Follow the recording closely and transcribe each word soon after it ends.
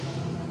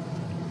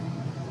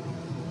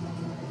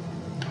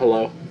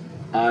Hello,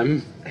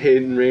 I'm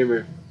Hayden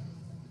Raymer.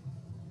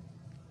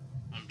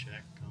 I'm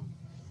Jack.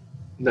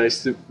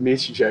 Nice to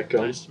meet you, Jack.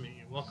 Nice to meet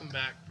you. Welcome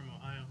back from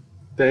Ohio.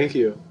 Thank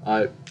you.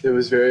 It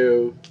was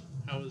very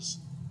How was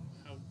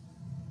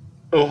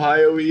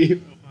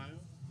Ohio-y. Ohio?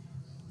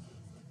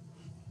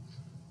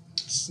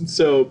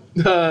 So,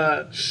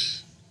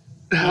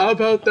 how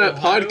about that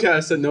Ohio?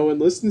 podcast that no one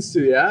listens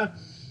to? Yeah,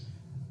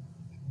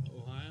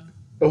 Ohio?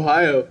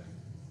 Ohio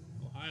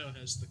Ohio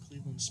has the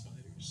Cleveland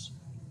Spiders.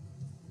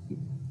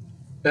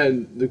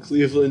 and the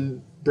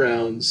Cleveland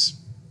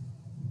Browns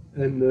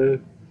and the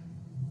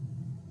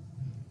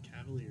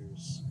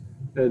Cavaliers.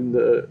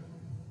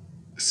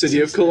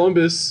 City of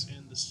Columbus.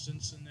 And the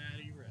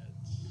Cincinnati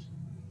Reds.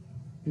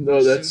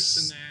 No, that's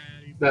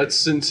Cincinnati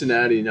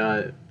Cincinnati,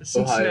 not the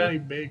Cincinnati Ohio.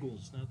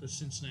 Bagels, not the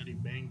Cincinnati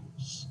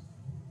Bengals.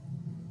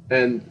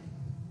 And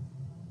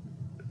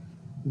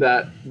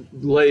that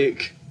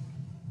lake.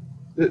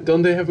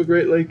 Don't they have a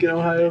great lake in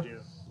Ohio? They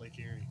do. Lake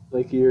Erie.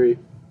 Lake Erie.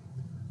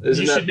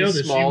 Isn't You that should know the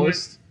this.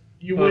 smallest?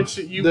 You went of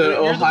to you the went,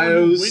 you're Ohio's. the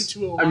one who went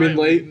to Ohio. I mean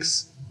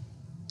lakes.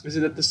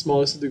 Isn't that the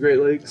smallest of the Great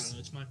I Lakes? don't know,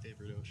 it's my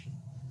favorite ocean.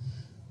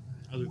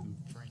 Other than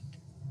Frank.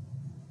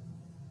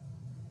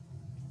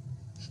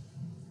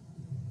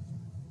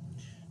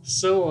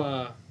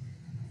 So,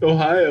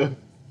 Ohio.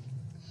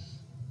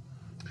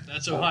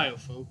 that's Ohio,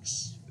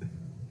 folks.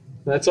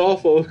 That's all,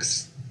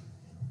 folks.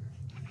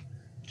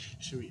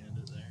 Should we end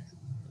it there?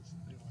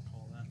 What do you want to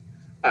call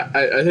that?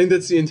 I think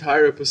that's the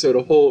entire episode,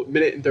 a whole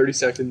minute and 30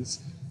 seconds.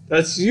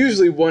 That's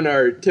usually when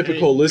our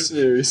typical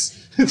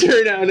listeners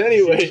turn out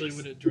anyway. That's usually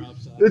when it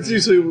drops off. That's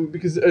usually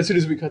because as soon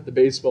as we cut the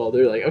baseball,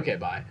 they're like, okay,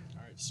 bye.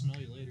 All right, smell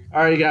you later.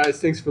 All right,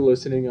 guys, thanks for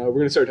listening. We're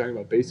going to start talking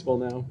about baseball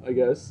now, I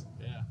guess.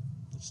 Yeah,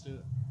 let's do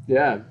it.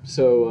 Yeah,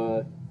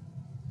 so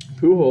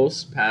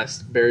Pujols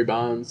passed Barry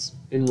Bonds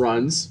in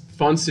runs.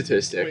 Fun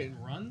statistic. Wait,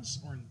 in runs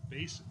or in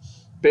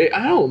bases?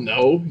 I don't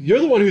know. You're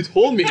the one who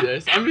told me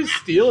this. I'm just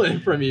stealing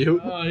it from you.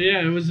 Oh, yeah,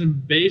 it was in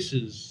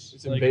bases.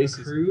 It's in bases.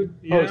 Accrued,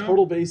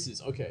 Total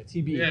bases. Okay,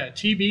 TB. Yeah,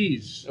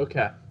 TBs.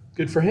 Okay,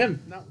 good for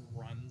him. Not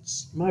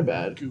runs. My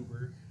bad.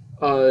 Goober.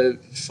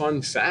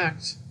 Fun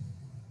fact.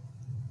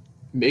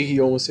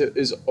 Miggy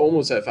is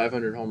almost at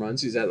 500 home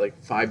runs. He's at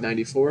like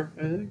 594,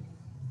 I think.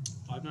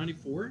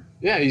 594?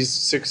 Yeah, he's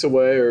 6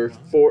 away or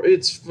 4.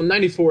 It's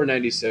 94 or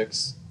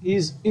 96.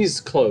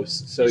 He's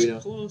close. So He's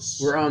close.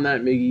 we're on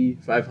that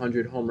Miggy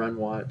 500 home run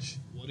watch.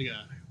 What a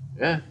guy.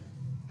 Yeah,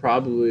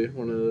 probably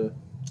one of the.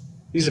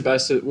 He's the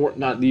best,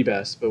 not the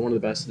best, but one of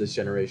the best of this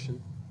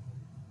generation,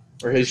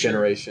 or his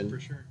generation. For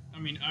sure. I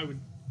mean,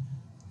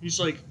 he's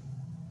like,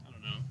 I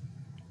don't know,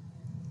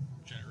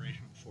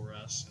 generation before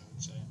us, I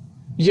would say.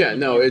 Yeah,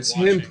 no, it's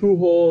him,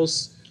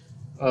 Pujols,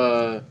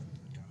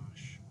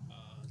 Gosh.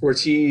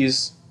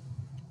 Ortiz.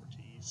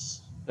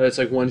 Ortiz. It's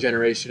like one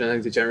generation. I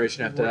think the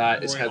generation after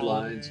that is Roy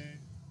headlined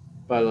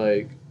Halladay. by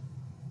like.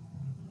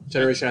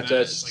 Generation after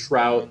that is like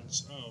Trout.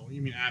 Bonds. Oh,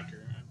 you mean after?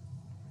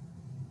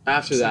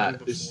 After that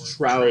Season is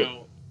before.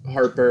 Trout,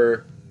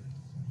 Harper,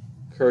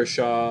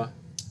 Kershaw,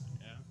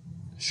 Yeah.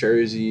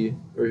 Scherzer,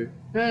 or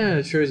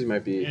Scherzer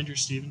might be. Andrew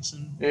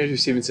Stevenson. Andrew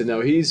Stevenson.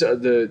 No, he's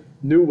the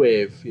new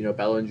wave.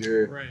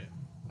 Bellinger, Right.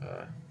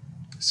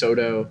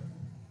 Soto,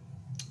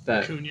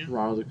 that Acuna.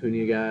 Ronald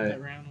Acuna guy.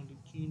 That Ronald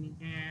Acuna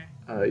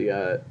guy. You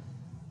got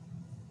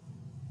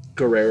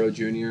Guerrero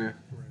Jr.,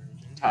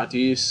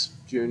 Tatis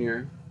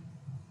Jr.,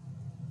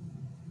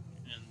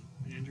 And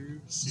Andrew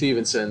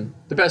Stevenson,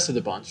 the best of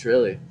the bunch,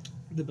 really.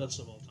 The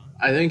best of all time.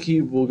 I think he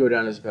will go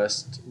down as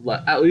best,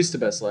 at least the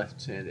best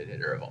left-handed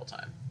hitter of all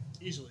time.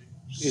 Easily.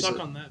 Easily. Suck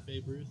on that,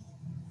 Babe Ruth.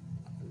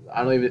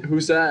 I don't even.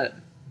 Who's that?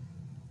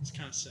 It's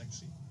kind of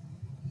sexy.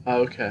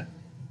 Oh, okay.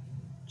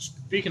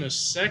 Speaking of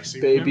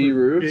sexy, Baby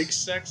remember Ruth? Big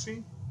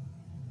Sexy?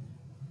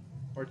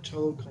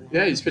 Bartolo Colon.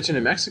 Yeah, he's pitching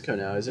in Mexico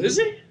now, isn't he? Is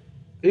he?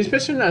 He's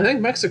pitching, I think,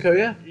 Mexico.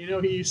 Yeah. You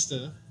know, he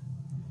said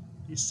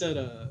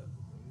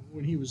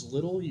when he was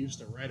little, he used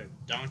to ride a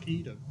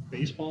donkey to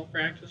baseball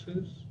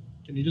practices.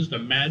 Can you just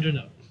imagine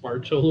a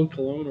Bartolo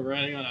Colon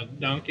riding on a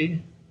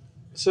donkey?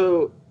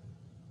 So,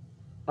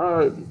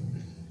 I'm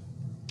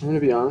gonna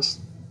be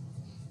honest.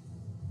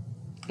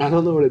 I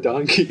don't know what a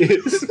donkey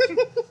is.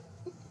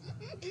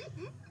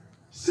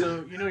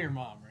 So, you know your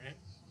mom, right?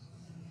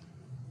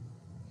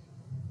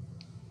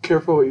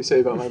 Careful what you say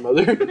about my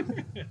mother.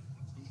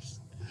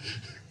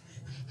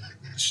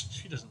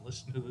 She doesn't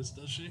listen to this,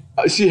 does she?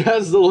 She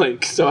has the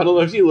link, so I don't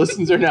know if she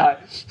listens or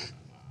not.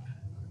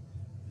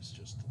 It's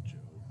just a joke.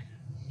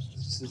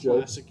 It's just a a joke.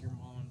 classic your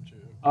mom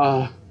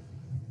joke.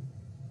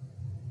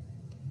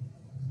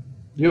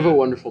 You have a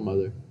wonderful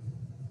mother.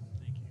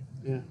 Thank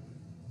you. Yeah,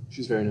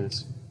 she's very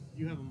nice.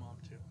 You have a mom,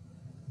 too.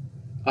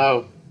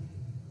 Oh,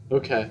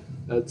 okay.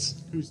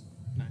 That's Who's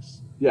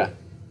nice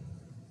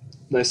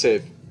nice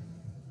save.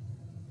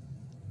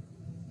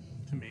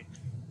 to me.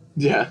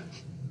 Yeah.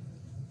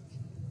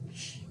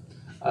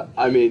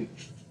 I mean,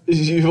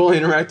 you've only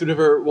interacted with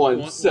her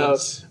once, so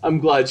once. I'm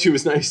glad she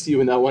was nice to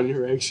you in that one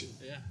interaction.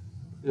 Yeah.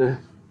 Yeah.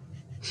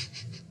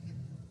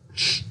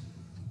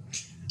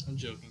 I'm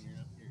joking.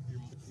 Your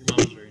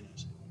mom's very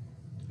nice.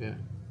 Yeah.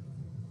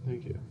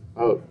 Thank you.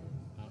 Oh.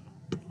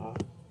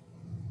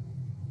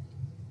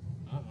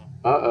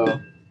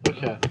 Uh-oh.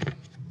 Okay.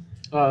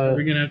 Are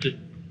we gonna have to?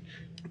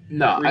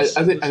 No, I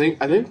reset think this I think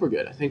whole I think we're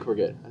good. I think we're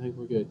good.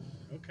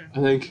 Okay. I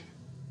think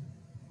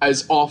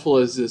as awful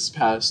as this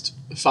past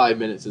 5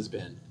 minutes has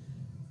been,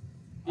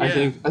 Yeah. I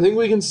think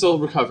we can still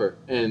recover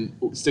and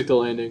stick the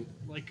landing.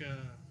 Like a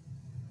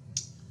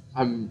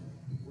I'm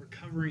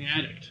recovering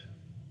addict.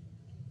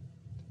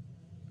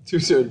 too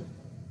soon.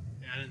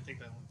 Yeah, I didn't think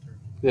that went through.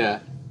 Yeah.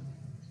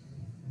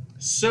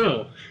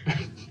 So,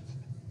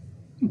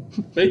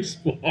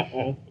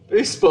 baseball.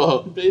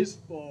 Baseball.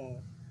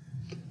 Baseball.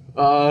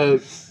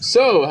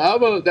 So how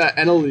about that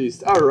NL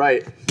East? All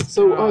right.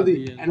 So the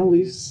the NL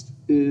East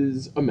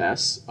is a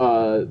mess.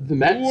 The Who would have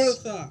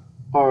Mets thought?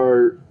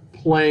 are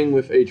playing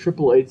with a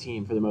AAA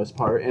team for the most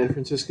part, and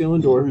Francisco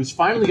Lindor, who's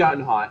finally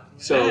gotten hot.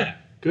 So Yeah.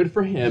 good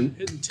for him.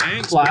 Hitting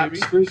tanks, Claps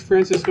baby. for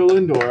Francisco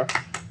Lindor.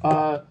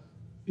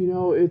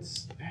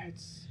 It's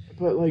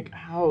but like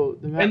how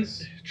the And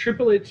Mets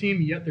AAA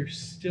team, yet they're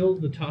still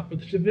the top of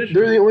the division.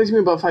 they're the only team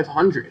above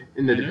 500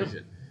 in the I know.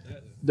 division.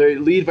 They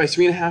lead by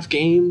 3.5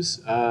 games.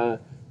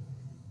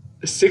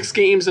 6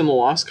 games in the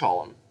loss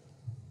column.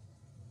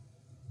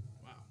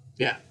 Wow.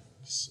 Yeah.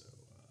 So,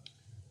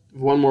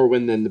 One more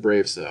win than the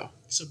Braves, though.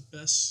 it's the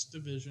best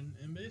division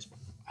in baseball.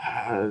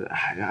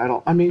 I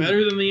don't. I mean,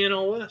 Better than the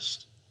NL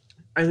West.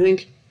 I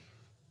think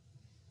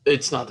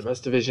it's not the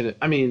best division.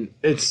 I mean,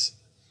 it's.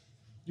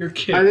 You're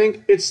kidding. I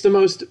think it's the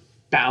most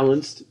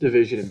balanced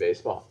division in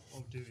baseball.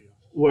 Oh, do you?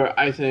 Where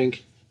I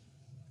think,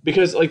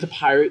 because like the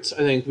Pirates, I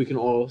think we can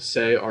all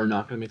say are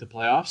not going to make the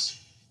playoffs.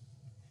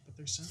 But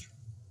they're Central.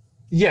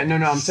 Yeah, no,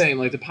 I'm saying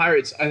like the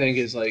Pirates. I think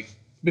is like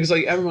because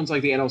like everyone's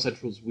like the NL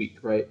Central's weak,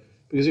 right?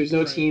 Because there's no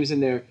Right. teams in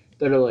there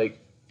that are like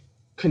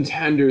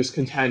contenders.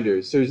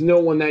 There's no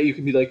one that you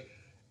can be like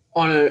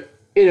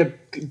in a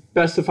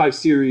best of 5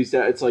 series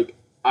that it's like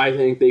I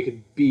think they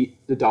could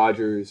beat the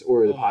Dodgers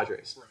or the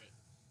Padres Right.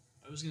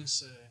 I was gonna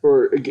say.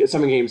 or a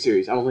 7-game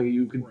series. I don't think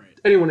you could Right.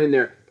 anyone in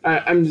there.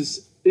 I'm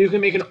just you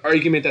can make an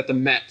argument that the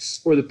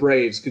Mets or the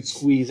Braves could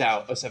squeeze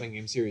out a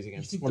 7-game series You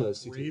against think one the of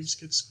those two teams. Braves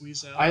could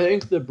squeeze out? I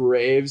think the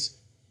Braves.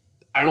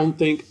 I don't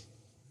think.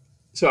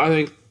 So I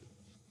think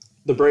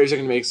the Braves are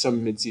going to make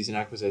some midseason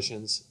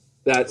acquisitions.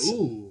 That's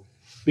Ooh.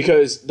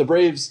 because the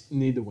Braves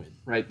need to win,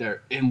 right?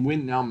 They're in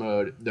win now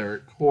mode. Their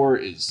core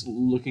is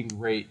looking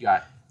great. You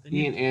got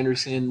Ian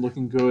Anderson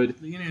looking good.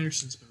 Ian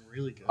Anderson's been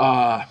really good.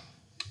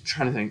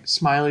 Trying to think.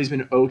 Smiley's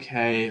been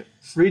okay.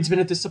 Freed's been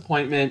a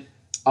disappointment.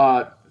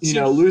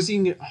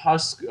 Losing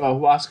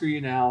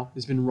Husker now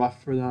has been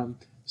rough for them.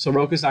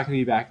 Soroka's not going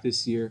to be back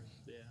this year.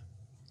 Yeah.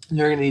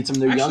 They're going to need some of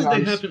their young Actually,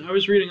 arms. they haven't. I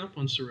was reading up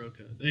on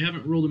Soroka. They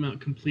haven't ruled him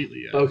out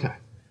completely yet. Okay,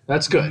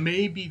 that's good.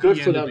 Maybe Good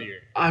the for end them. of the year.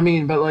 I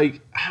mean, but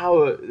like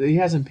how he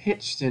hasn't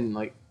pitched in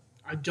like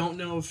I don't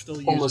know if they'll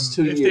use Almost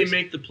him. 2 If years. they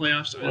make the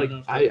playoffs, I like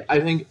don't know. If I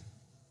think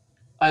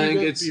he won't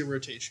it's be a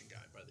rotation guy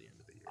by the end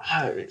of the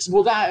year.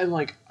 well that and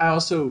like I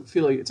also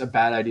feel like it's a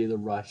bad idea to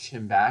rush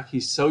him back.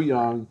 He's so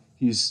young.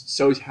 He's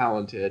so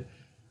talented.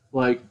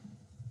 Like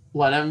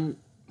let him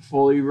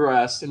fully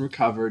rest and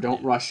recover.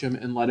 Don't rush him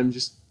and let him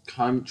just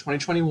come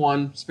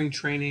 2021 spring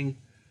training.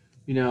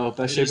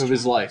 Best shape of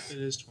his life. It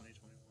is 2021.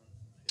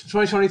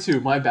 2022.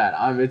 My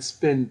bad. It's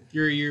been.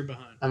 You're a year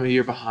behind. I'm a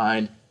year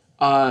behind.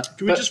 Can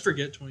we just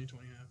forget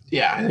 2020 happened?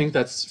 Yeah, I think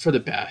that's for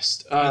the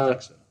best. I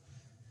think so.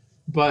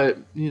 But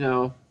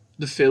the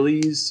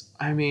Phillies.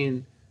 I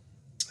mean,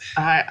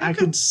 I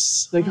could.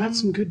 They got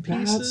some good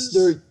bats.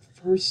 Their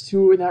first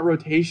 2 in that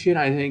rotation,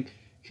 I think,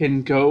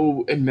 can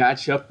go and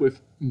match up with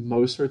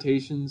most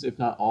rotations, if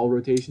not all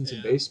rotations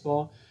in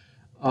baseball.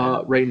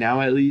 Right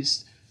now, at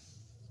least.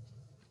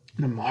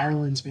 The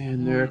Marlins,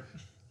 man,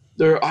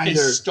 they're either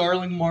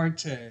Starling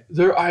Marte.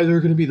 They're either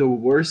going to be the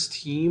worst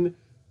team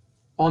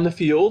on the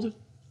field,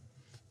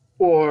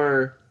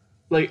 or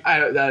like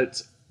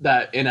that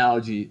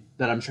analogy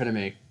that I'm trying to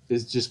make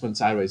is just went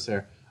sideways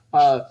there.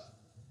 I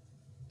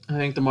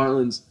think the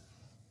Marlins,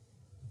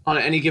 on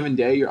any given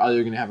day, you're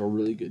either going to have a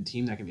really good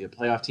team that can be a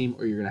playoff team,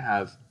 or you're going to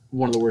have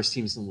one of the worst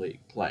teams in the league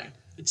playing.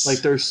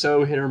 They're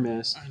so hit or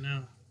miss. I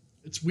know.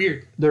 It's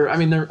weird. They're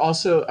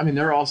also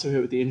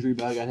hit with the injury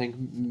bug. I think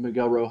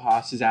Miguel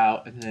Rojas is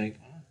out. I think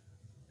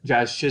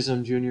Jazz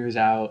Chisholm Jr. is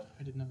out.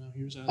 I did not know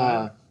he was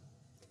out.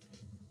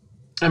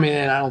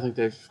 And I don't think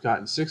they've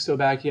gotten Sixto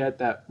back yet.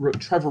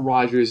 Trevor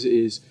Rogers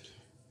is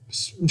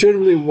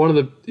generally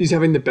he's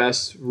having the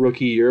best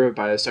rookie year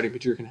by a starting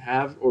pitcher can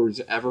have or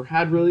has ever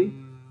had, really.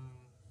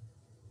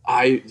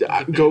 I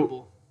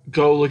go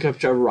look up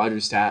Trevor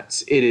Rogers'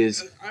 stats. It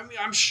is.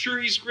 I'm sure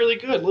he's really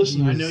good.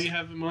 Listen, I know you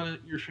have him on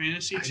your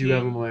fantasy team. I do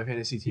have him on my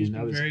fantasy team. He's That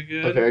been was very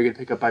good. a very good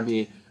pickup by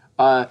me.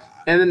 And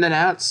then the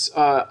Nats,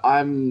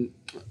 I'm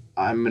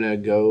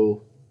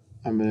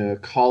gonna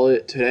call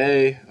it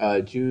today,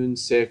 June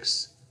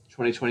 6,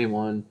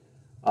 2021.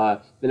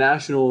 The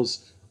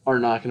Nationals are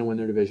not gonna win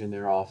their division.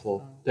 They're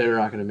awful. They're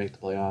not gonna make the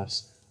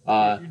playoffs.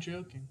 You're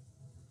joking.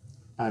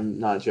 I'm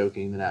not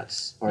joking. The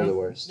Nats are the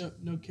worst.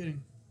 No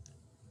kidding.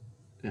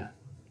 Yeah.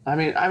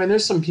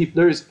 There's some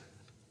people.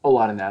 a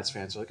lot of Nats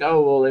fans are like,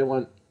 oh well, they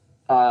went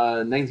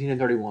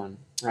 19-31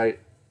 right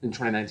in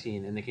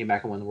 2019, and they came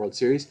back and won the World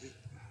Series.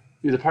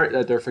 The part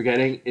that they're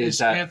forgetting is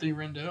that Anthony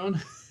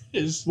Rendon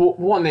is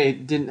one, they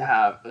didn't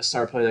have a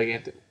star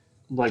player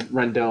like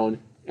Rendon,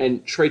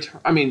 and Trey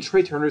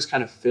Turner's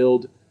kind of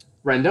filled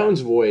Rendon's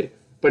void,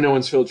 but no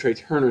one's filled Trey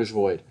Turner's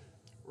void.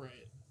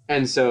 right.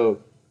 And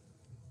so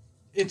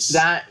It's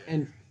that,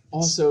 and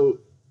also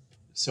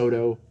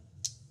Soto,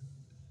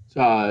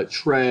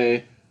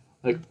 Trey,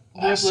 like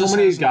so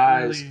many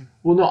guys. Really...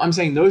 Well, no, I'm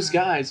saying those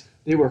guys,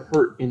 they were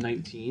hurt in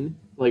 19,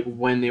 like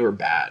when they were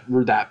that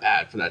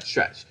bad for that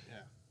stretch. Yeah.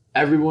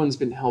 Everyone's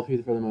been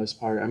healthy for the most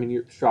part. I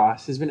mean,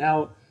 Strauss has been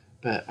out,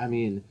 but I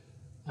mean,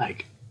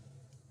 like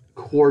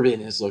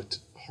Corbin has looked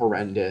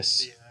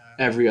horrendous. Yeah,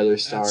 every other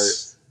start.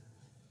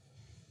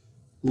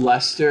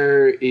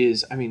 Lester's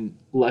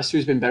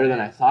been better than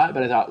I thought,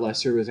 but I thought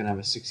Lester was going to have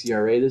a 6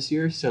 ERA this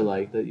year, so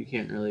like that you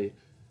can't really.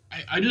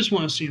 I just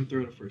want to see him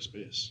throw to first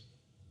base.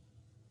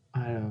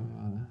 I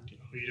don't.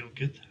 You don't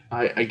get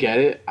that. I get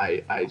it.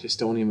 I just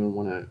don't even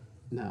want to.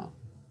 No.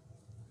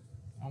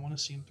 I want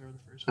to see him throw to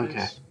first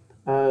base.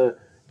 Okay.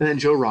 And then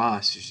Joe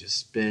Ross has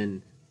just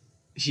been.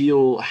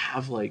 He'll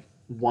have like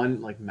one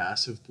like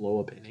massive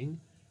blow up inning,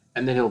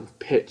 and then he'll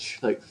pitch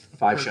like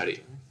 5 shutty.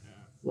 Yeah.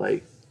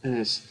 Like, and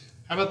it's.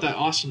 How about that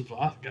Austin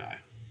Voth guy?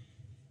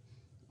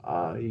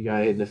 He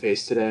got hit in the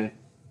face today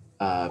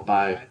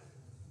by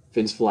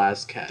Vince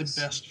Velasquez.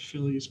 The best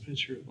Phillies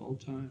pitcher of all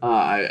time.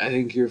 I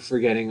think you're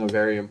forgetting a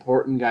very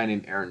important guy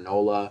named Aaron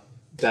Nola.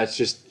 That's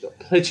just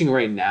pitching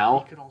right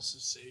now. You could also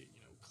say,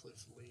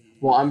 Cliff Lee.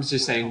 Well, I'm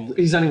just saying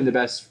he's not even the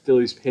best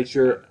Phillies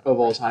pitcher of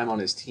all time on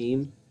his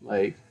team.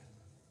 Like,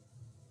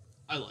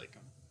 I like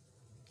him.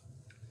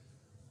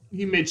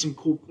 He made some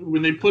cool.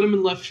 When they put him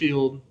in left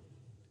field,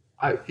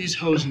 he's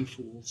hosing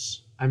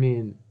fools. I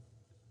mean,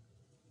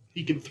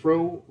 he can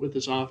throw with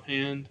his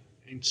offhand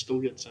and still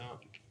gets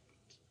out.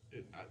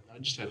 I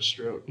just had a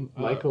stroke.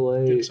 Michael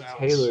A.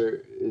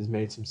 Taylor has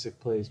made some sick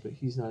plays, but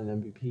he's not an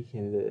MVP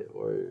candidate.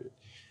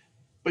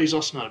 But he's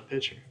also not a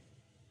pitcher.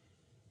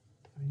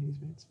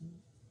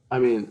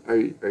 Are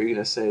you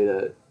gonna say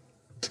that?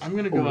 I'm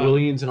gonna go.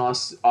 Williams and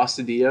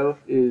Astudillo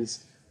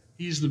is.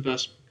 He's the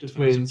best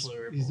defensive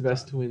player. He's the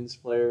best Twins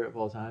player of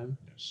all time.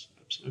 Yes,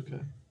 absolutely.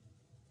 Okay,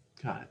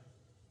 got it.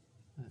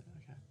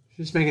 Okay,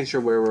 just making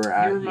sure where we're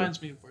at. He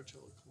reminds me of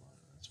Bartolo Colon.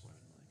 That's why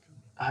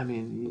I like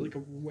him. Like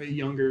a way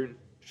younger and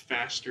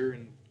faster,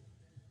 and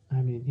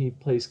he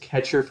plays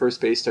catcher, first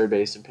base, third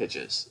base, and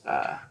pitches.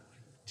 Utility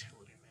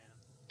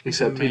man.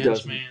 Except he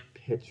doesn't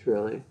pitch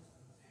really.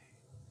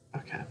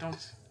 Okay.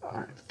 All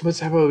right.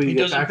 How about we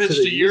get back to the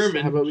East?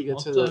 How about we get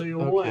to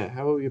the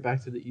How about we get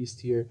back to the East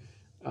here?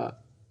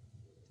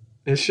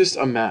 It's just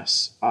a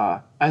mess.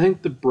 I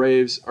think the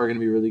Braves are going to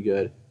be really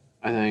good.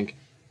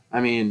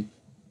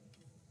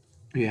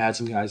 We had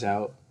some guys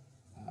out.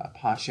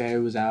 Pache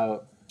was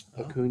out.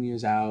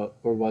 Acuna's out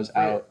or was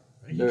out.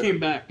 He came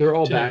back. They're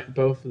all back.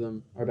 Both of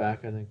them are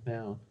back, I think,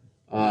 now.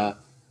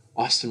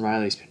 Austin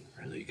Riley's been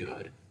really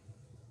good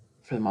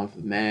for the month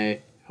of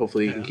May.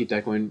 Hopefully he can keep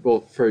that going.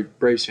 Well, for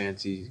Braves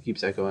fans, he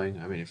keeps that going.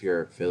 If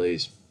you're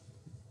Phillies,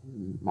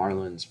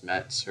 Marlins,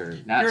 Mets, or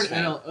Nats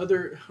fan.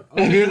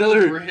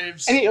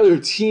 Braves. Any other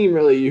team,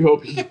 really, you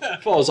hope he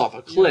falls off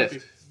a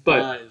cliff.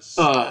 But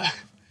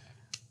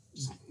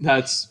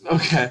that's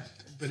okay.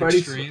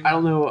 Freddie, I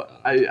don't know.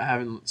 I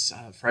haven't.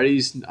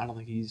 Freddie's. I don't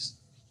think he's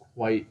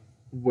quite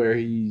where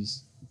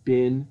he's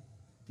been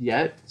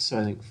yet. So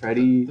I think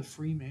Freddie the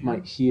free man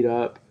might heat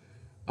up.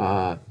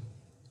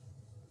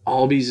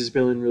 Albies is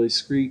feeling really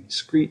streaky.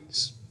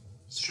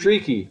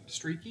 Streaky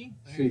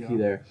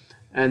there.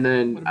 And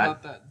then what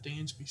about that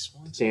Dansby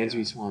Swanson?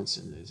 Dansby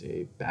Swanson is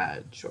a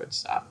bad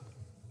shortstop.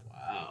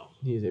 Wow.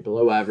 He is a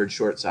below-average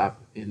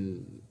shortstop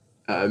in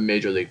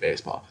Major League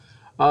Baseball.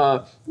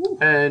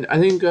 And I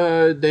think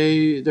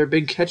their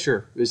big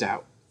catcher is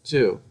out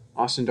too,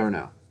 Austin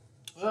Darnell.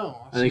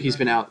 Oh, I think he's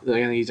been out. I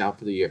think he's out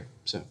for the year.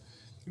 So.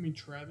 You mean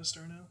Travis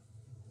Darnell?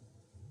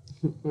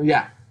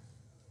 Yeah.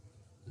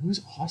 Who's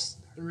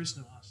Austin? There is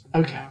no Austin.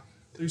 Okay. Darnell.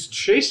 There's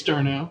Chase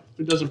Darnell,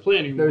 who doesn't play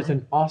anymore. There's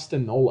an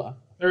Austin Nola.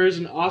 There is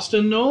an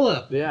Austin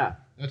Nola. Yeah.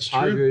 That's true.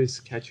 Padres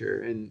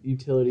catcher and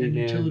utility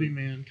man. Utility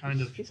man,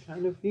 kind of.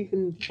 He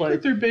can play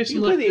third base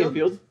and left play the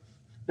infield.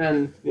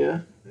 And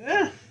yeah.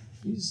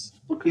 He's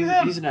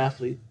an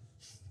athlete.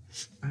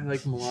 I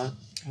like him a lot.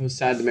 I was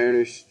sad the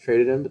Mariners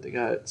traded him, but they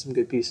got some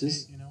good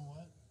pieces. Hey, you know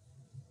what?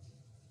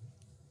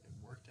 It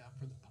worked out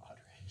for the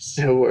Padres.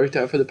 It worked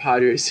out for the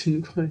Padres.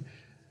 Didn't quite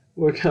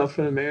work out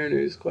for the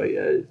Mariners quite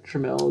yet.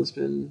 Trammell has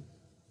been.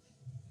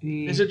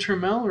 Is it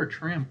Trammell or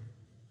Tram?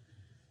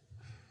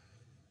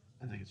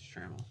 I think it's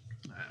Trammell.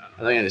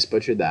 I think I just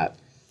butchered that.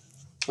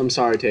 I'm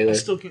sorry, Taylor. I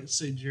still can't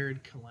say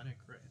Jared Kelenic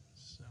right.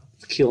 So.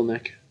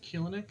 Kielnick.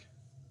 Kelenic.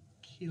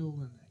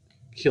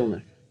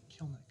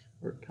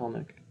 Or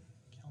Kelnick.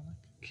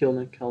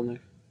 Kelnick.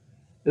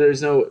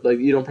 There's no,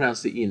 you don't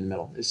pronounce the E in the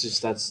middle. It's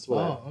just, that's what.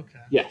 Oh,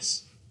 okay.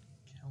 Yes.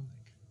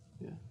 Kelnick.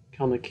 Yeah.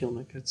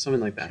 Kelnick. It's something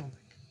like that.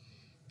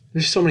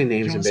 There's so many Do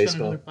names you in want to spend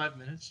baseball. another 5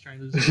 minutes trying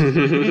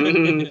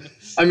to?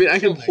 I mean, I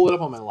can Kelly. pull it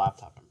up on my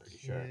laptop. I'm pretty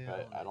sure, Yeah,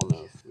 but I don't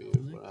know if we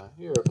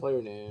here are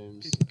player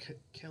names.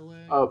 Kelly.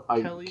 Oh,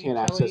 I Kelly, can't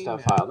access that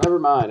Kelly, file. Never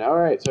mind. All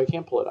right, so I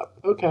can't pull it up.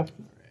 Okay, All right.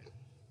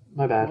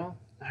 my bad. Well,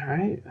 All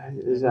right,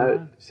 is never that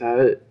mind. is that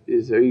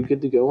it? Are you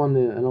good to go on the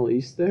NL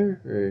East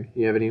there, or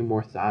you have any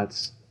more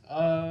thoughts,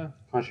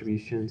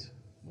 contributions?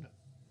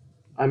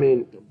 I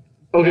mean,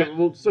 okay.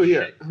 Well, so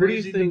here, Shit, who do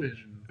you crazy think?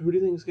 division. Who do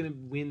you think is going to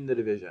win the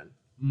division?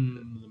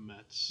 The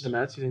Mets. The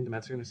Mets. You think the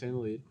Mets are going to stay in the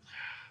lead?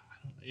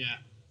 Yeah.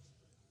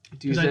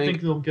 Do you Because think? I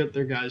think they'll get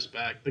their guys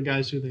back, the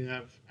guys who they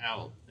have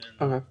out,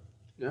 and Okay.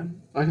 Yeah,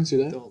 I can see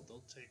that.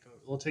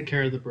 they'll take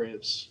care of the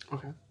Braves.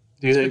 Okay.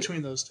 Do you think?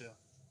 Between those two?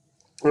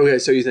 Okay,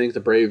 so you think the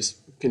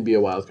Braves can be a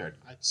wild card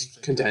I think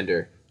they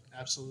contender?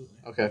 Absolutely.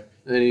 Okay,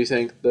 and then you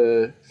think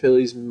the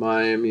Phillies,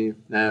 Miami,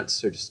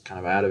 Nats are just kind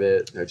of out of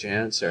it, no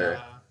chance,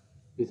 or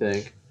you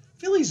think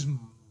Phillies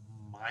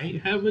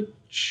might have a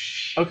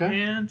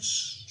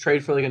chance?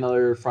 Trade for like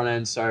another front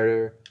end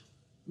starter?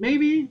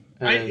 Maybe.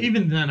 And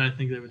Even then, I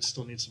think they would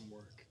still need some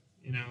work.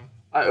 You know.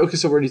 Okay,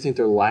 so where do you think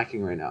they're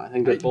lacking right now? I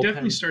think their bullpen.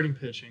 Definitely starting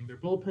pitching. Their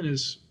bullpen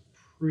is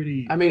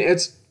pretty. I mean,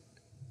 it's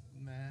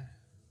meh.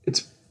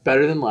 It's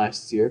better than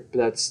last year, but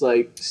that's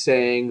like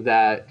saying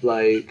that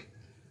like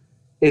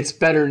it's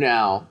better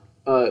now.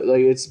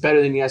 Like it's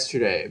better than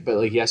yesterday, but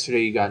like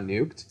yesterday you got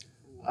nuked.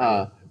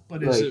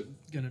 But is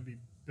it gonna be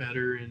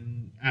better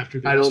after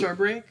the I don't- All-Star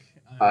break?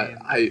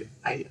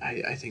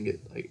 I think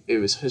it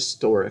was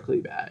historically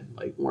bad,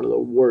 like one of the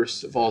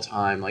worst of all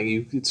time. Like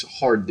it's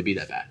hard to be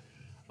that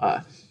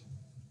bad.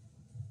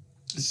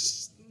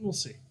 We'll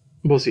see.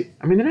 We'll see.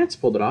 I mean, the Nats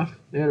pulled it off.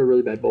 They had a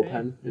really bad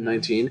bullpen in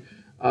 19.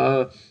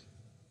 And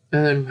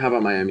then how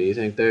about Miami? You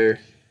think they're?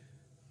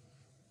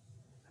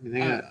 I mean, they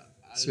got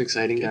some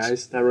exciting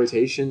guys. That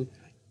rotation.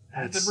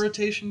 The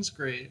rotation's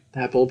great.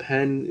 That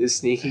bullpen is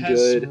sneaky It has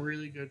good. some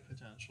really good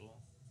potential.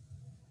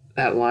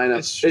 That lineup.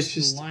 It's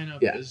just the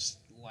lineup is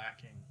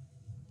lacking.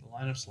 The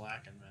lineup's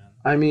lacking, man.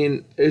 I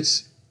mean,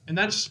 and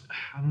that's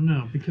I don't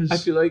know because I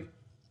feel like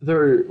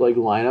their like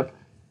lineup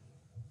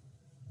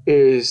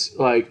is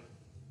like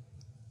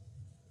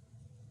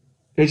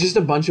it's just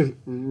a bunch of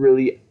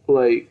really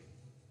like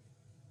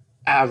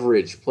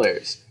average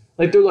players.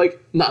 Like they're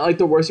like not like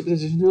the worst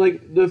position. They're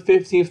like the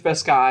 15th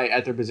best guy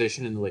at their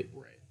position in the league.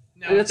 right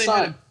now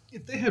And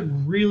if they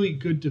had really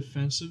good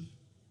defensive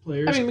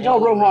players. I mean, Miguel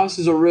Rojas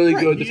is a really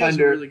good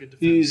defender. Really good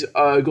defender. He's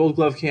a Gold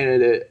Glove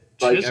candidate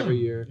like Chisholm. every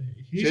year.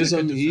 He's a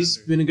Chisholm, good he's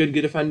defender. been a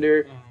good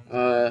defender.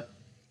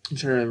 I'm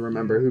trying to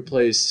remember who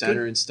plays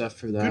center and stuff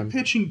for them. Good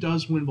pitching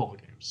does win ball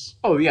games.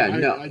 Oh yeah,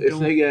 no. If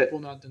they get will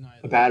not deny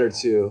a that bat or at all.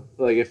 two,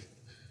 like if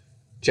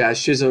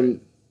Jazz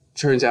Chisholm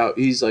turns out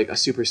he's like a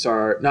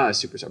superstar, not a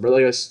superstar, but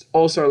like a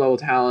all-star level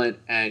talent,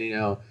 and you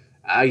know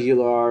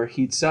Aguilar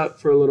heats up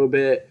for a little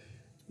bit,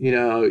 you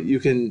know you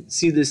can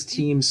see this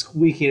team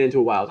squeaking into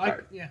a wild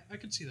card. I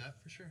could see that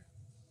for sure.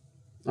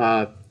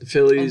 The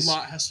Phillies. A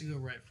lot has to go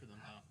right for them,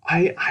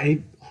 though.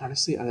 I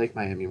honestly I like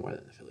Miami more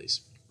than the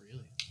Phillies.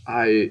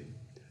 Really?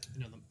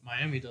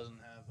 Miami doesn't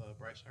have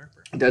Bryce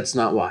Harper. That's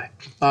not why.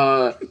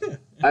 I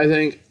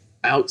think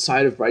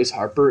outside of Bryce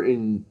Harper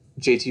and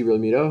JT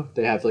Realmuto,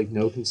 they have like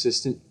no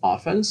consistent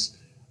offense.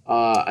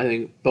 I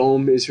think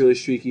Bohm is really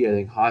streaky. I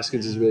think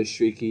Hoskins is really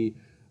streaky.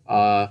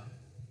 I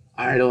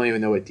don't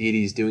even know what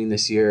Didi's doing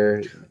this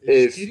year.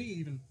 Is Didi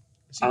even?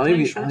 Is he I don't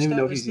playing even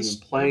know if shortstop? he's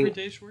even playing.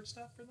 Everyday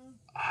shortstop for them?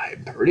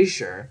 I'm pretty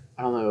sure.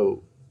 I don't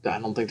know. I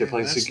don't think they're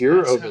playing That's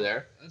Segura over how-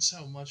 there. That's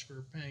how much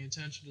we're paying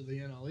attention to the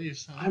NL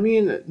East, huh? I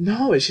mean,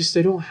 no, it's just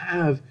they don't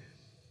have.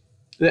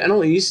 The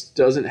NL East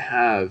doesn't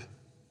have.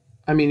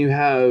 I mean, you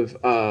have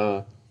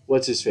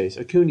what's his face,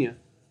 Acuna,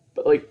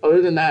 but like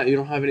other than that, you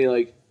don't have any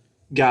like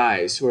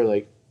guys who are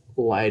like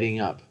lighting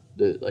up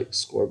the like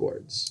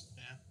scoreboards.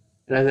 Yeah.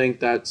 And I think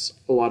that's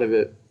a lot of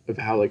it of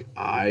how like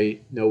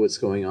I know what's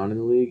going on in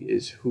the league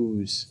is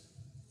who's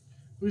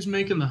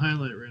making the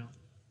highlight reel?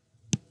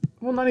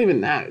 well, not even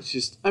that. It's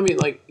just I mean,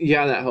 like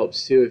yeah, that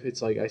helps too. If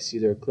it's like I see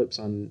their clips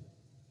on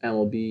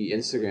MLB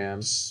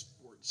Instagram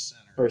Sports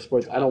Center or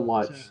sports, I don't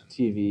watch 10.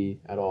 TV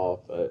at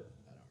all, but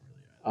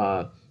I don't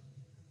really.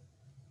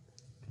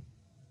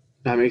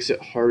 that makes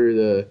it harder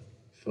to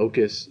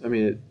focus. I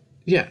mean,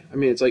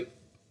 it's like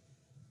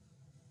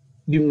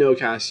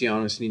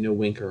Castellanos and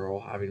Winker are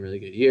all having really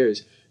good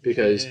years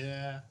because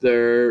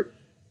they're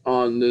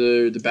on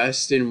the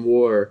best in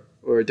WAR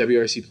or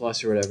WRC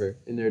Plus or whatever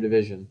in their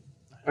division,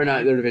 or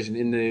not their division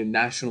in the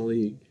National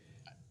League.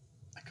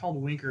 I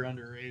called Winker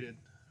underrated.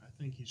 I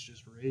think he's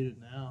just rated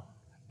now.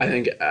 I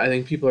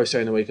think people are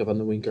starting to wake up on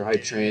the Winker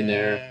hype train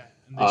there.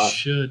 And they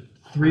should.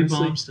 3 honestly,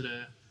 bombs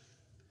today.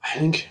 I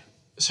think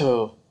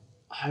so.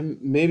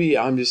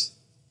 I'm just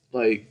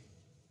like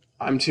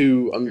I'm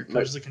too. Here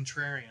comes the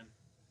contrarian.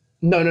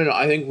 No.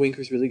 I think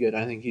Winker's really good.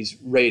 I think he's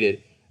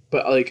rated,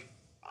 but like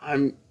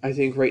I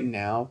think right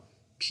now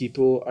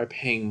people are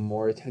paying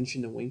more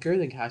attention to Winker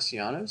than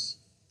Castellanos,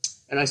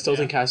 and I still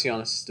think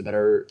Castellanos is the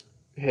better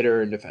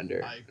hitter and defender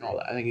and all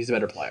that. I think he's a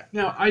better player.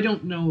 Now I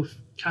don't know if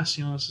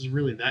Castellanos is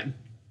really that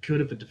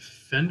good of a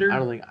defender. I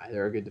don't think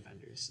either are good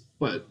defenders.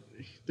 But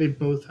they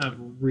both have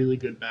really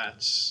good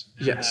bats.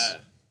 And Yes.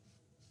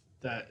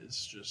 That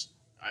is just,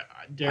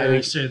 I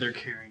dare say they're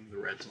carrying the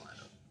Reds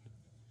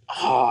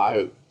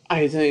lineup.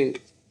 I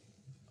think,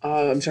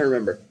 I'm trying to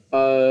remember.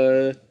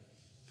 So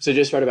I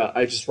just wrote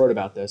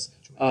about this.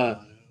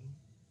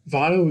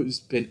 Votto's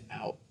been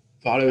out.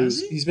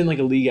 He's been like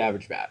a league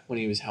average bat when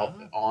he was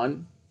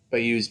on,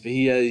 but he's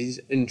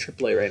in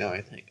AAA right now,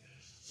 I think.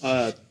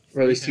 Or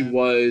at least he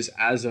was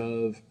as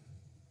of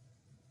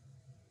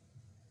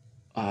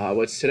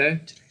what's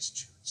today? Today's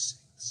June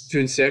 6th.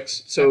 June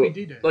 6th. So Happy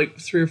D-Day. like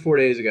 3 or 4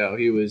 days ago,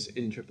 he was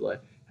in AAA.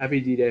 Happy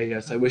D-Day.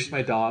 Yes, I wished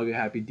my dog a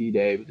happy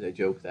D-Day because I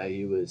joked that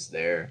he was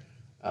there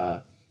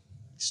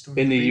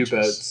in the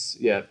U-boats.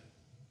 Yeah.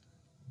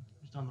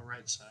 He's on the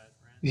right side,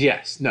 right?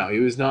 Yes. No, he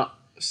was not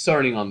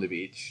starting on the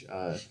beach.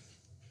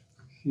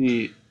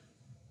 He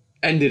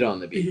ended on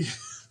the beach.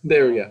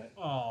 There we go.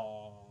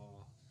 Oh,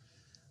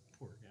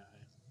 poor guy.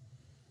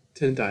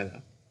 Didn't die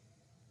though,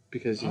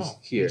 because he's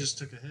here. He just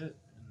took a hit.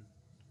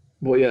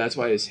 Well, yeah, that's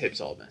why his hip's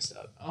all messed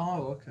up.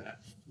 Oh, okay.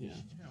 Yeah.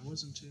 Yeah, I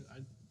wasn't familiar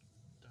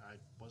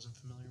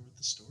with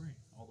the story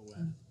all the way.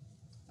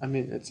 I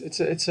mean,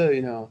 it's a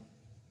you know,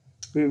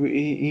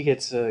 he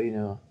gets you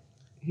know,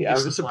 I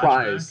was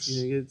surprised. You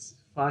know, he gets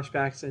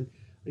flashbacks and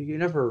you're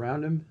never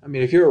around him. I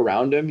mean, if you're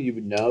around him, you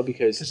would know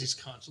because he's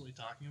constantly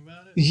talking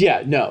about it.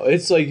 Yeah, no,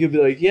 it's like you'll be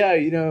like, yeah,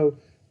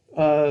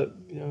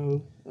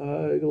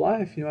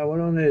 Goliath, I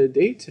went on a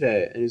date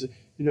today, and he's like,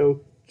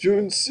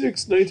 June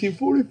 6,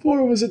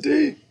 1944 was a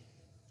date.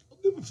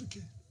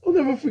 I'll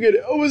never forget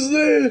it. I was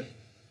there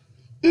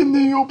in the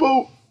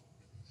U-boat. I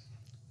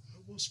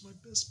watched my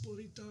best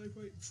buddy die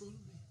right in front of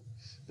me.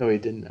 No, he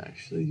didn't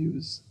actually. He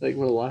was like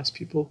one of the last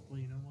people. Well,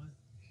 you know what?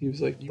 He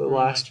was like the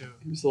last.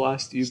 He was the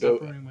last U-boat.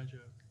 Stop ruining my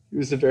joke. He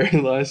was the very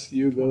last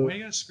U-boat. Why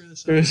you gotta screw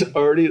this up? It was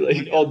already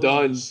like all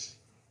done.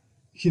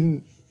 He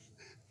didn't.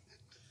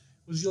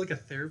 Was he like a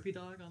therapy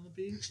dog on the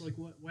beach? Like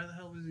what? Why the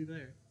hell was he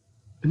there?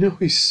 No,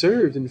 he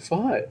served and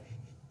fought.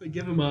 They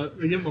give him a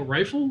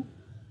rifle?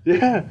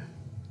 Yeah.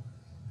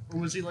 Or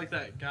was he like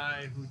that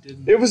guy who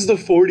didn't? It was the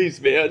 40s,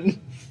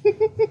 man.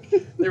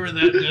 They were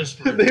that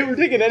desperate. They were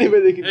taking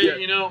anybody they could get.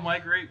 My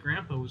great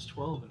grandpa was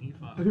 12 and he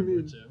fought.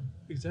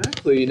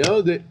 Exactly.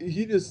 That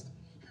he just.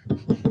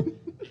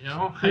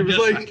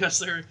 I guess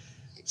they're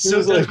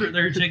so desperate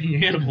they were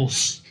taking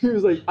animals. He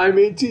was like, "I'm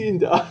 18,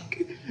 doc,"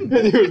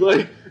 and he was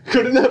like,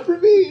 "Good enough for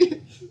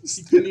me."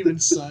 He couldn't even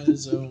sign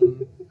his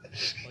own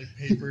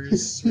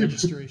papers,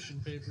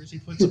 registration papers. He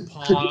puts a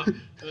paw,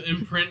 the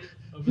imprint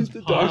of his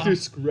the paw. doctor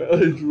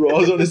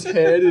draws on his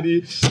head and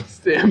he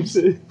stamps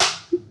it.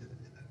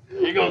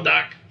 There you go,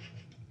 doc.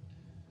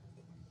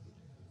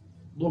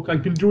 Look, I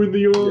can join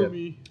the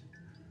army.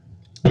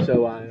 Yep.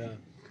 So I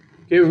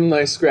gave him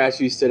nice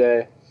scratchies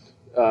today.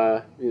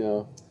 Hope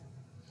you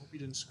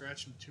didn't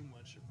scratch him too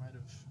much. It might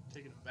have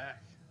taken him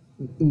back.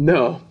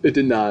 No, it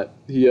did not.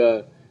 He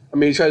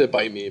tried to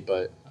bite me,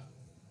 but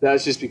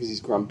that's just because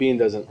he's grumpy and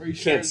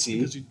can't see.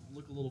 Because you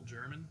look a little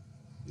German?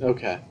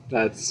 Okay,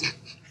 that's...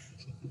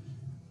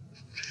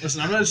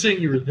 Listen, I'm not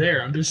saying you were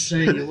there. I'm just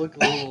saying you look a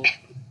little...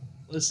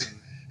 Listen,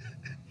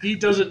 he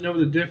doesn't know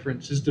the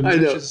difference. His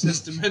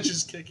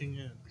dementia's kicking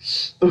in.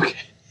 Okay.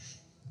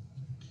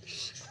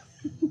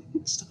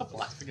 Stop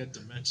laughing at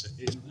dementia,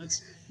 Hayden.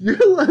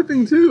 You're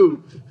laughing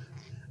too.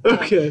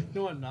 Okay.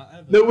 No, I'm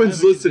not. No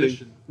one's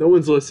listening. No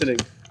one's listening.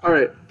 All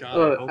right.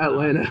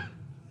 Atlanta.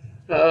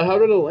 How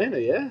about Atlanta?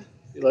 Yeah.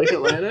 You like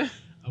Atlanta?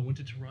 I went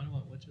to Toronto.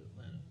 I went to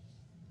Atlanta.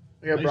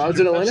 I got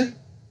broads in Atlanta. Pepsi,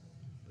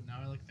 but now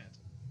I like Fanta.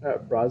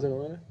 Broads in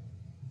Atlanta.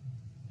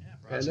 Yeah,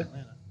 broads in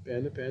Atlanta.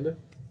 Panda.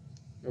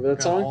 Remember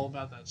that song? All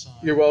about that song.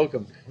 You're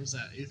welcome. What was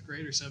that? 8th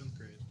grade or 7th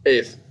grade?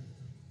 8th.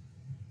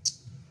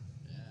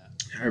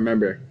 Yeah. I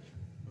remember.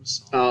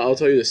 I'll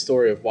tell you the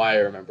story of why I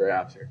remember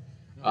after.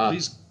 No,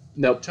 please.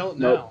 Nope. Tell it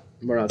now. Nope.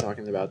 We're not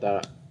talking about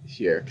that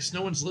here. Because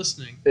no one's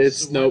listening.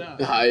 It's so nope.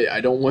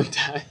 I don't want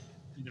that.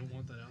 You don't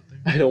want that out there?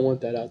 I don't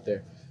want that out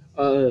there.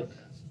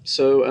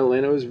 So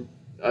Atlanta was,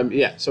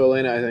 So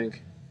Atlanta, I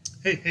think.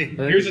 Hey,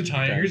 here's a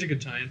tie. Here's a good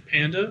tie.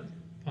 Panda,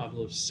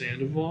 Pablo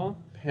Sandoval.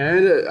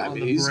 Panda,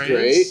 he's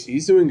great.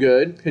 He's doing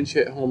good. Pinch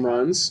hit home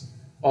runs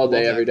all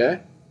day, every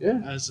day. Yeah.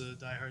 As a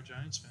diehard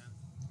Giants fan,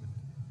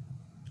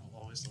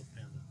 I'll always love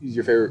Panda. He's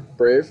your favorite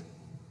Brave?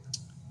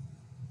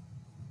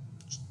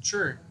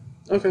 Sure.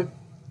 Okay.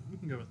 We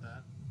can go with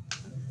that.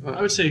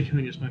 I would say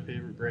Acuna's my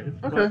favorite Brave.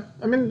 Okay.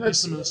 I mean,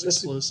 he's the most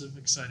explosive,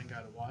 exciting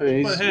guy to watch. I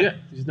mean,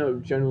 he's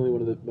generally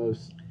one of the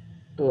most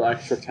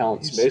electric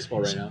talents in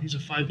baseball right now. He's a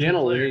 5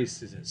 Deanna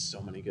Lace has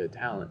so many good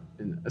talent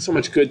and so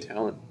much good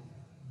talent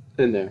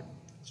in there.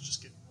 It's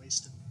just getting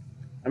wasted.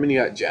 I mean, you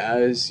got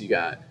Jazz, you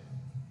got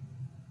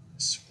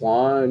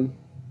Swan.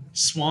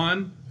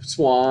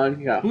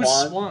 You got Who's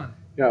Juan. Swan?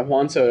 You got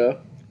Juan Soto.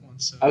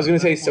 I was gonna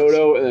say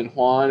Soto and then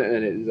Juan, and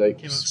then it was like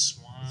came up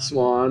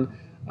Swan.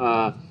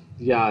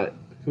 You got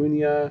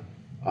Acuna.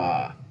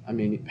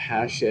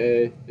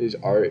 Pache is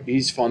art.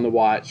 He's fun to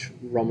watch.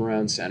 Roam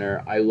around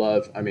center. I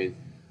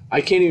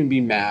I can't even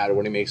be mad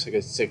when he makes like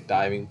a sick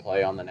diving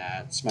play on the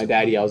Nats. My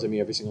dad yells at me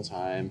every single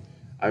time.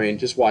 I mean,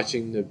 just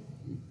watching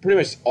pretty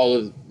much all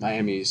of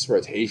Miami's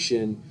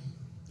rotation,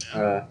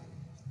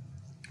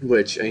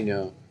 which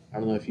I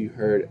don't know if you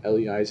heard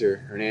Eliezer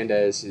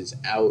Hernandez is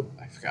out.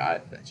 I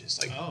forgot. That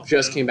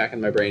just came back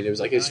in my brain. It was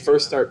like his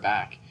first start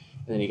back,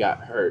 and then he got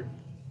hurt.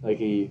 Had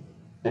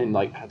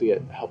to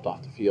get helped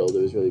off the field.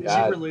 It was really bad.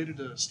 Is he related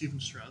to Steven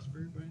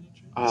Strasburg by any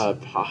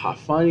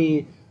chance?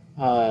 Funny.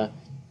 I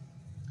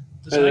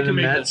can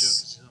make that joke because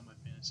he's on my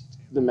fantasy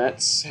team. The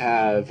Mets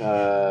have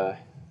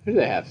who do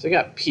they have? They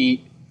got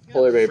Pete,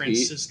 Polar Bear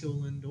Pete. Francisco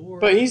Lindor.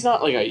 But he's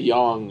not like a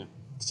young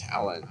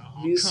talent.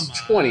 He's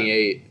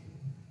 28.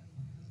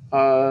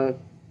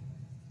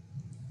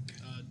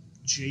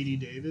 J.D.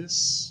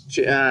 Davis.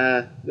 They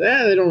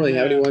don't really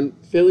have anyone.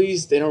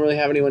 Phillies, they don't really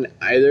have anyone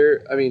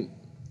either. I mean,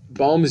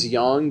 Bohm's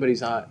young, but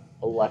he's not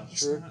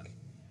electric.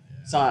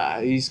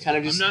 He's kind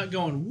of just. I'm not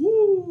going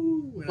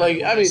woo.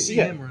 When I see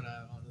him run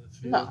out onto the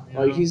field.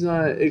 No, he's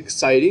not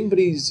exciting, but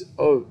he's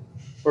or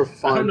fun.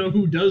 I don't know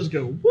who does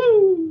go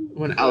woo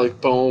when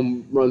Alec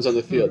Bohm runs on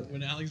the field.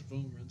 When Alex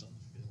Bohm runs on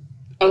the field.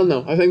 I don't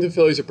know. I think the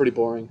Phillies are pretty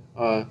boring.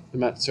 The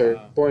Mets are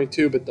boring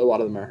too, but a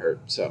lot of them are hurt.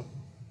 So.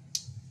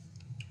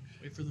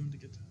 Wait for them to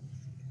get to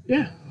healthy.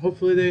 Yeah,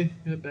 hopefully they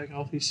get back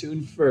healthy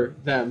soon for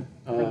them.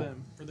 For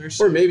their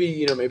or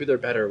maybe maybe they're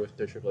better with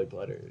their AAA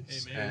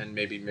players, and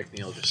maybe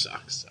McNeil just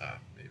sucks.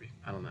 Maybe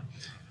I don't know.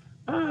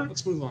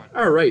 Let's move on.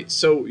 All right,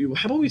 so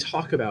how about we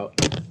talk about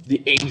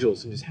the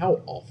Angels and just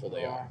how awful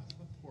they are?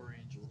 Poor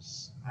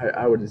Angels.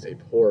 I wouldn't say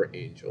poor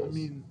Angels. I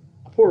mean,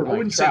 poor I Mike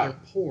wouldn't Trout. say they're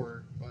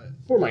poor, but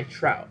poor Mike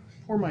Trout.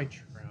 Poor Mike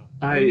Trout.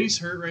 He's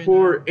hurt right now.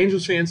 Poor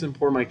Angels fans and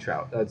poor Mike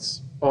Trout.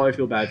 That's all I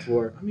feel bad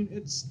for. I mean,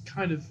 it's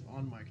kind of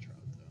on Mike Trout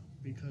though,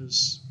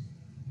 because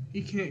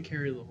he can't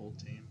carry the whole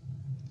team.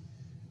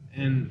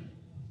 And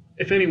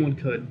if anyone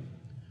could,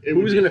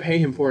 who's going to pay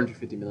him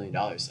 $450 million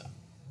though?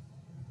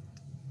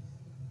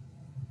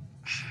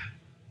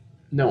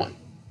 No one.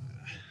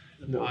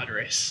 The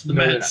Padres. The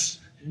Mets.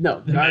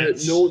 No. The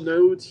Mets.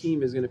 No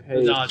team is going to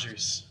pay. The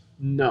Dodgers.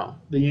 No.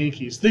 The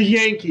Yankees. The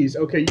Yankees.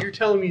 Okay, you're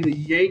telling me the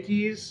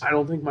Yankees? I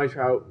don't think Mike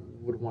Trout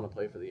would want to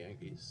play for the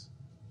Yankees.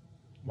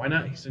 Why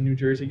not? He's a New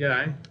Jersey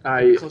guy.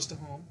 Close to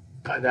home.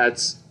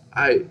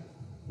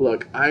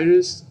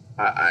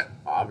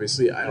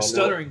 Obviously I don't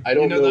stuttering. know. I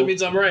don't know. That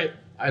means I'm right.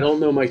 I don't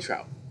know Mike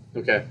Trout.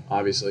 Okay,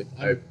 obviously.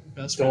 I'm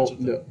best friends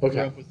with him. Okay.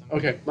 Grew up with him.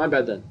 Okay, my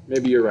bad then.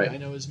 Maybe you're right. I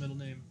know his middle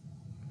name.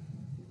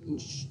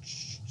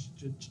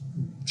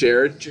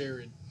 Jared?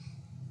 Jared.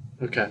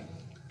 Okay.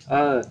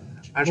 I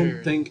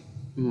don't think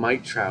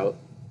Mike Trout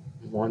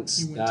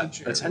wants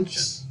that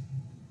attention.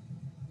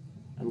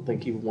 I don't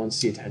think he wants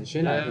the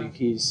attention. Yeah. I think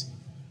he's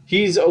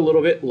a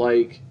little bit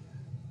like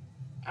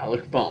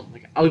Alec Bohm.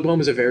 Like Alec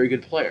Bohm is a very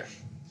good player.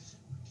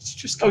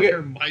 Just okay.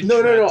 Mike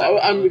No. Trout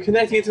I'm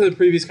connecting it to the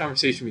previous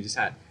conversation we just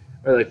had,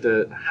 or like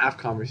the half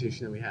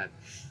conversation that we had.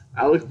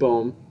 Alec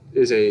Bohm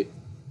is a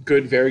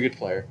very good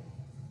player.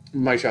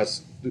 Mike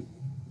Trout's the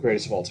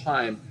greatest of all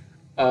time.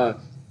 Hold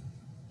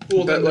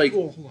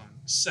on.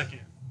 Second.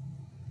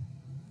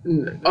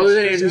 Other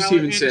than Andrew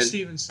Stevenson. Andrew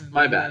Stevenson.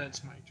 My bad.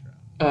 It's Mike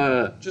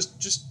Trout.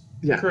 Just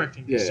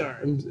correcting you.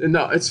 Sorry.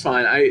 No, it's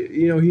fine.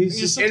 He's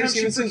just Andrew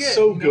Stevenson's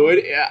so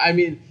good. I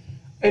mean,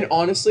 and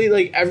honestly,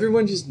 like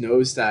everyone just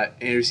knows that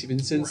Andrew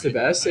Stevenson's the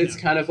best. It's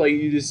kind of like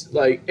you just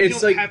like it's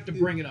you don't like have to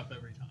bring it up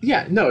every time.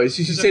 Yeah, no, you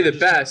should say the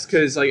best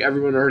because like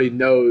everyone already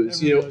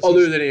knows.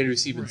 Other than Andrew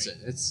Stevenson,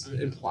 it's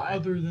implied.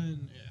 Other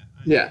than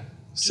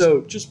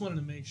just wanted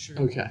to make sure.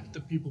 Okay.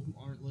 The people who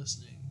aren't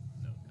listening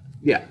know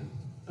that. Yeah.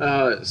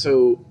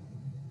 So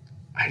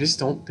I just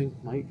don't think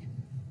Mike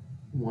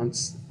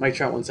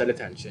Trout wants that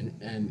attention,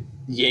 and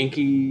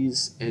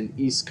Yankees and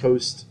East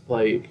Coast,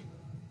 like,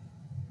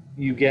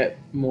 you get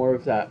more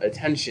of that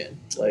attention,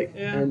 like,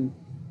 and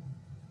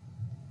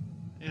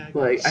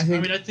I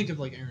think of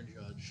like Aaron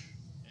Judge,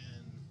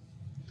 and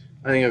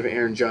I think of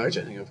Aaron Judge,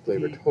 I think of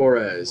Gleyber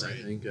Torres, right.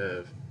 I think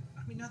of.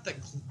 I mean, not that.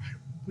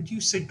 Would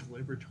you say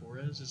Gleyber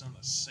Torres is on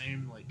the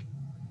same like?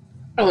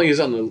 I don't think he's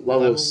on the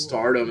level of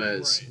stardom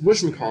as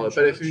whatchamacallit,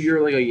 but if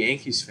you're like a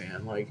Yankees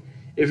fan, like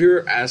if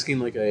you're asking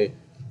like a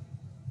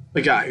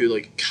guy who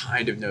like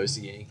kind of knows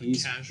the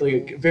Yankees,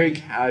 like a very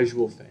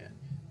casual fan,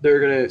 they're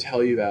gonna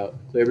tell you about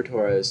Gleyber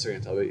Torres. They're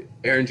gonna tell you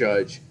Aaron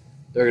Judge.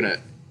 They're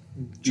gonna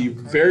be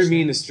very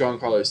mean to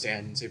Giancarlo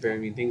Stanton and say very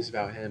mean things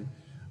about him.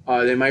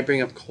 They might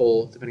bring up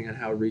Cole, depending on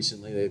how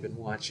recently they've been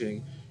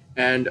watching,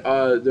 and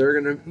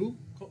they're gonna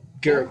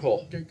Garrett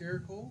Cole.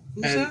 Garrett Cole.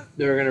 Who's and that?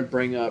 They're gonna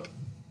bring up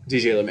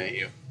DJ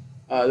LeMahieu.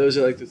 Those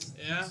are like the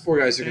four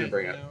guys they're gonna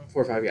bring up,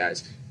 4 or 5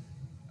 guys,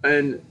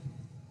 and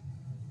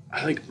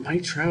I like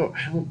Mike Trout.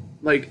 I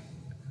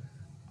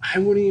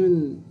wouldn't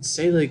even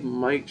say like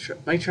Mike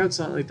Trout's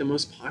not like the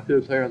most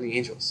popular player on the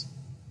Angels.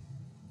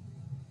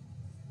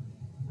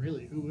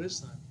 Really, who is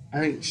that? I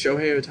think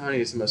Shohei Ohtani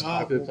is the most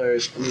popular player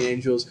on the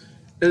Angels,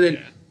 and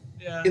then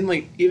in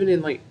like even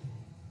in like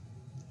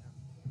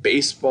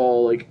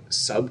baseball like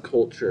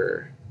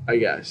subculture, I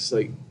guess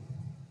like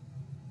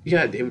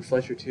David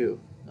Fletcher too.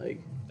 Like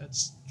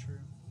that's true.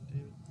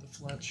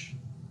 Fletch.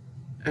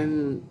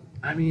 And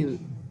I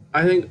mean,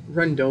 I think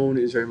Rendon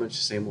is very much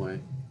the same way.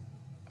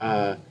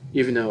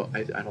 Even though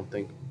I don't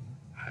think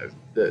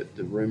the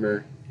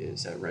rumor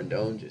is that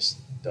Rendon just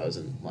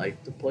doesn't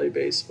like to play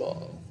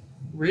baseball.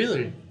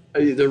 Really?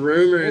 The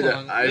rumor Hold that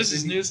on. This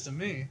is news to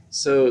me.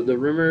 So the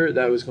rumor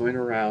that was going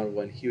around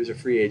when he was a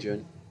free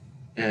agent,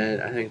 and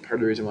I think part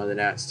of the reason why the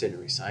Nats didn't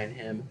re-sign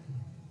him,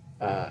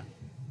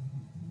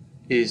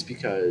 is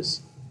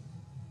because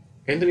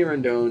Anthony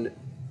Rendon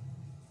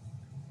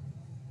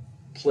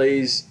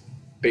plays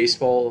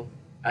baseball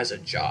as a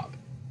job.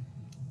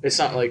 It's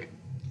not like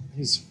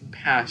his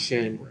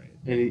passion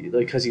and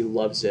because he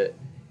loves it.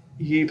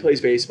 He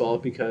plays baseball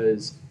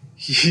because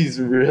he's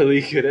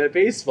really good at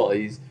baseball.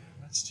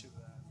 That's too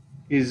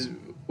bad.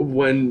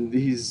 When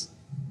he's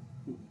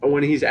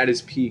at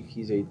his peak,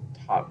 he's a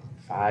top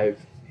 5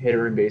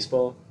 hitter in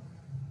baseball.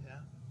 Yeah.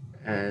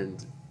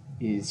 And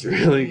he's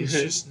really He's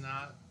good. just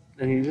not.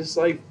 And he just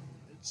like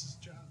it's his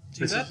job.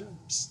 Dude,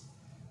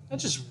 that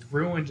just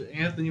ruined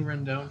Anthony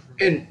Rendon for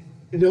me. And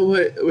you know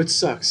what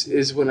sucks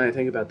is when I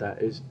think about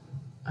that is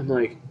I'm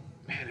like,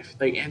 man, if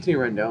like Anthony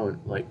Rendon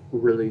like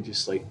really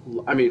just like,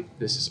 I mean,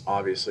 this is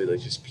obviously like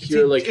just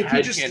pure like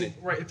headcanon.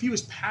 Right, if he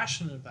was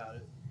passionate about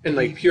it. And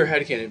like pure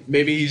headcanon,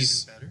 maybe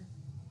he's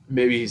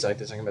like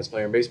the second best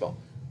player in baseball.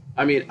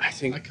 I mean, I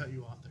think I cut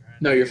you off there.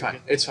 No, you're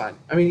fine. It's fine.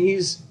 I mean,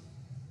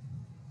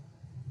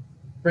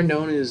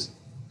 Rendon is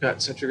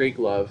got such a great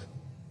glove.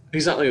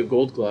 He's not like a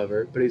Gold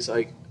Glover, but he's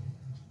like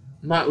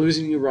not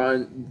losing you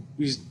run.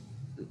 He's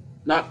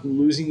not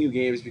losing you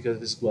games because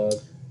of his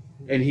glove,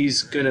 and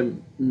he's gonna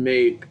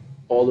make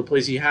all the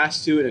plays he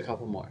has to and a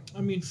couple more.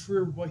 I mean,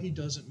 for what he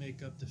doesn't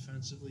make up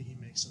defensively, he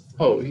makes up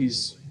for. Oh,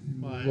 he's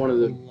one of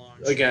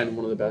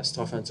the best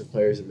offensive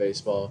players in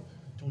baseball.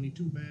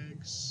 22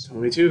 bags.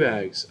 22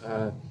 bags.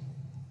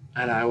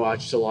 And I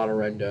watched a lot of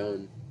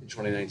Rendon in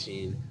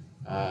 2019.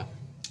 I mean,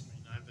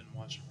 I've been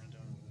watching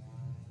Rendon a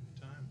long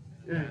time.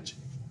 Yeah.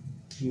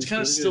 It's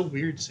kind of still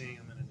weird seeing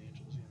him in an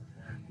Angels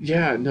uniform.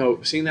 Yeah,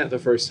 no, seeing that the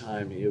first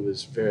time, it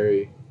was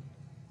very,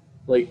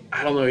 like,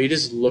 I don't know, he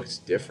just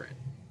looked different.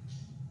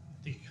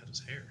 I think he cut his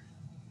hair.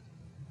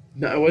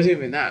 No, it wasn't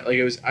even that. Like,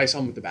 I saw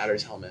him with the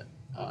batter's helmet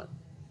on.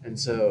 And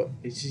so,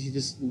 he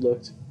just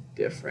looked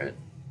different.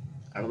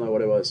 I don't know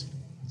what it was.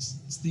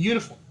 It's the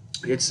uniform.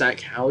 It's that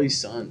Cali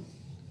sun.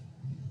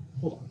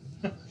 Hold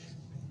on.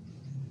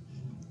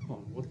 Hold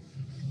on, what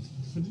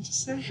did you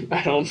say?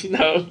 I don't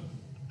know.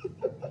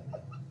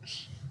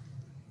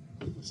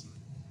 Listen,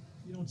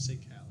 you don't say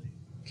Cali.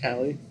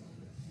 Cali?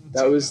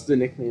 That was the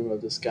nickname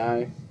of this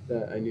guy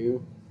that I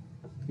knew.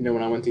 You know,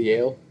 when I went to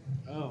Yale.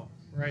 Oh,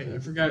 right. I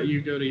forgot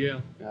you go to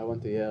Yale. Yeah, I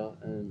went to Yale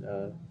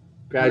and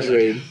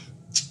graduated.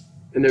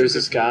 And there was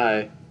this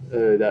guy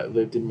that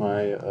lived in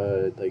my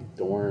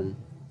dorm.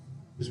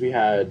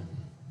 Because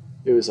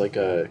it was like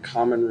a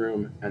common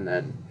room, and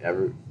then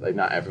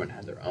not everyone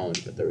had their own,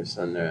 but there was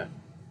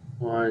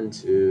 1,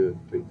 2,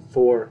 3,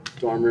 4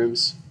 dorm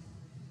rooms,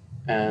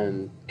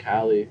 and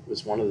Cali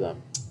was one of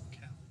them.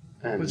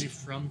 And was he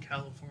from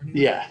California?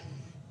 Yeah.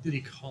 Did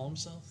he call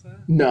himself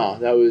that? No,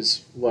 that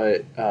was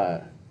what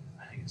I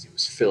think his name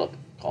was Philip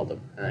called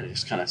him, and then it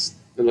just kind of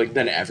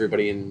then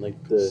everybody in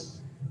like the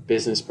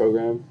business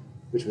program,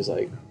 which was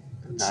like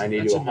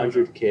 90 to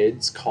 100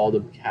 kids, called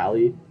him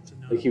Cali.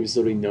 Like he was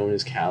literally known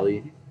as Cali.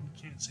 You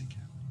can't say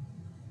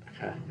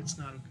Cali. Okay. It's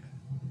not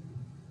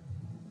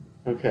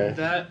okay. Okay.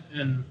 That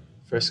and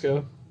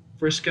Frisco,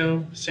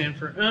 San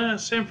Fran.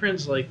 San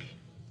Fran's like,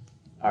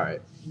 all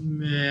right,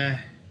 meh.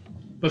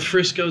 But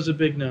Frisco's a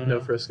big no-no. No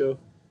Frisco?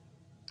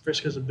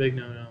 Frisco's a big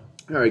no-no.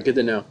 All right, good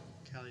to know.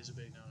 Cali's a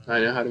big no-no. I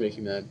know how to make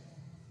you mad.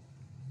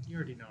 You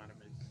already know how to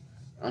make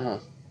me mad.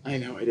 I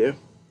know I do.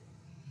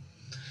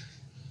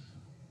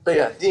 But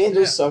yeah, the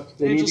Angels suck.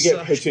 They need to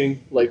get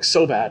pitching like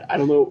so bad. I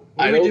don't know.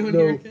 What are we doing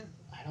here again?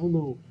 I don't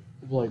know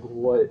like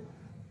what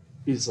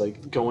is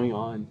like going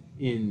on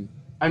in.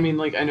 I mean,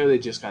 like I know they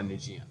just got a new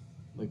GM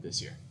like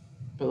this year,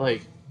 but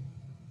like,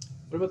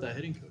 what about that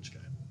hitting coach guy?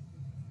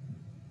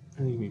 I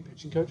think you mean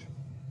pitching coach.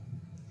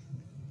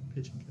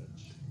 Pitching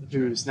coach.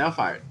 Who's now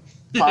fired.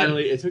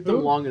 Finally, it took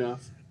them long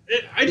enough.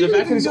 I didn't the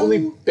fact that he's know.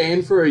 only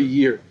banned for a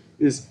year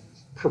is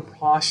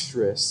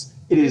preposterous.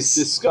 It is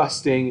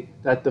disgusting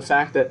that the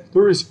fact that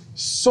there is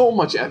so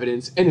much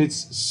evidence and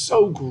it's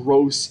so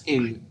gross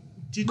and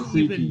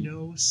creepy. Even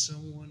know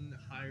someone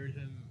hired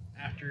him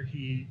after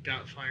he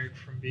got fired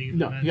from being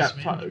the Mets he got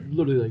manager.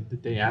 literally like the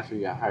day after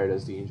he got hired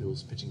as the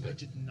Angels pitching I coach.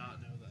 did not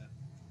know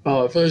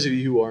that. For those of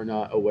you who are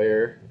not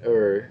aware,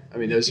 or I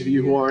mean, those of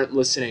you who aren't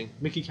listening,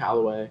 Mickey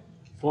Callaway,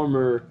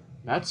 former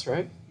Mets,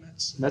 right?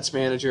 Mets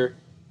manager,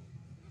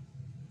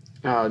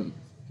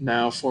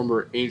 now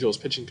former Angels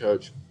pitching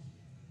coach.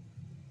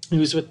 He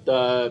was with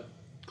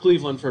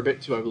Cleveland for a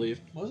bit too, I believe.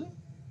 Was he?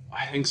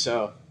 I think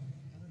so.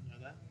 I didn't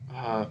know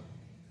that.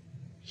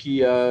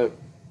 He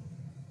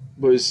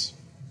was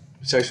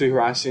sexually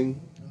harassing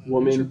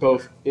women,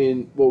 both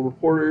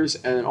reporters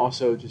and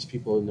also just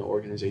people in the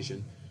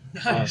organization.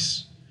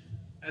 Nice.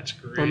 That's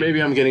great. Or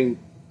maybe I'm getting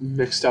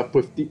mixed up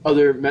with the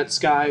other Mets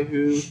guy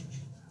who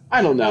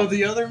I don't know. Oh,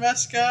 the other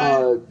Mets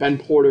guy? Ben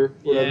Porter,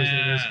 whatever his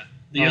name is.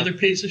 The other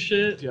piece of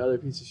shit? The other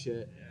piece of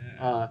shit.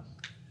 Yeah.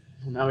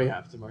 Well, now we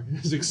have to mark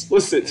it as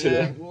explicit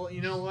today. Well,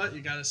 you know what?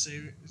 You gotta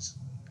Say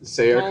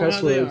our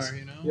cuss words. They are,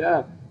 you know?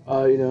 Yeah.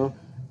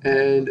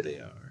 And they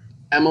are.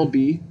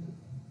 MLB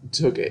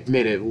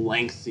made a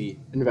lengthy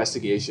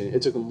investigation.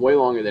 It took them way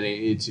longer than it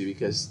needed to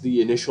because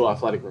the initial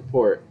athletic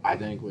report, I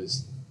think,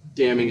 was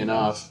damning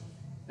enough.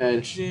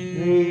 And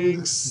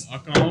Jinx.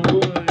 Knock on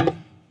wood.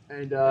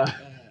 And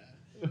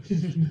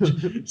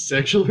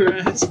sexual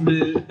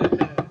harassment.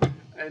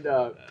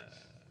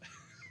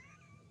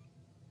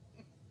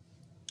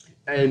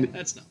 And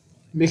that's not funny.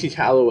 Mickey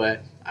Callaway,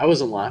 I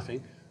wasn't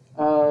laughing.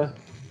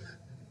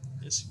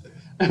 Yes,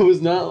 I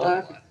was not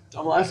laughing.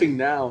 I'm laughing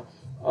now.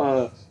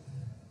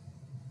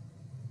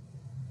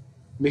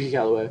 Mickey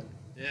Callaway.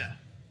 Yeah.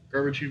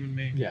 Garbage human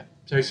being. Yeah.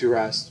 Sexually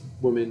harassed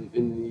women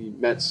in the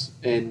Mets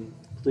and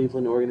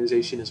Cleveland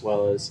organization as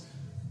well as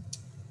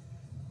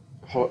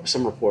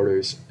some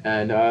reporters.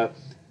 And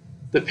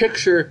the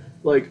picture,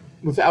 like,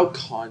 without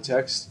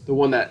context, the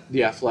one that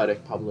The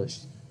Athletic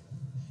published.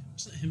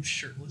 Wasn't him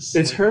shirtless?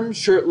 It's him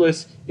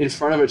shirtless in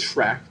front of a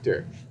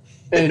tractor.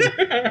 And,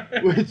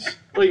 which,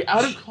 like,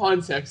 out of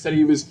context, that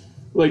he was,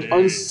 like,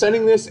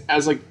 sending this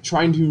as, like,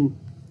 trying to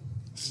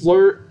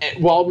flirt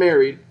while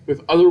married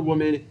with other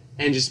women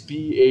and just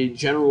be a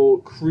general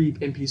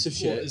creep and piece of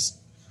shit.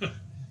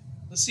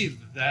 Let's see if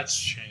that's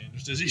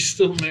changed. Is he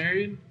still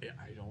married?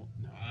 I don't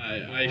know.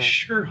 I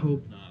sure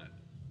hope not.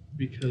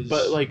 Because...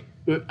 But, like,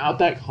 without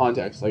that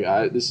context,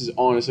 like, this is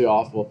honestly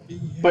awful. Yeah.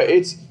 But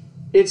it's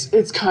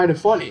kind of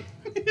funny.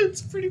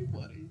 It's pretty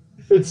funny.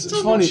 It's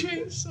funny.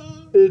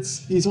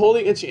 Chainsaw. He's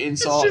holding a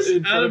chainsaw it's just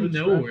in front out of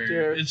nowhere.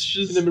 Tractor, it's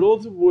just in the middle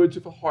of the woods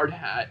with a hard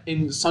hat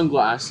and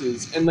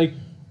sunglasses. And, like,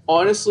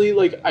 honestly,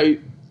 like, I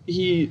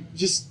feel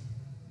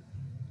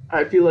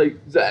like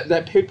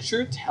that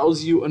picture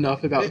tells you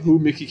enough about who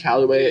Mickey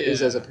Callaway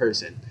is as a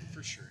person.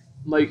 For sure.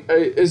 Like,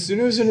 as soon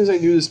as I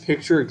knew this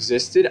picture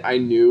existed, I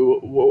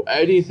knew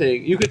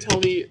anything. You could tell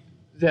me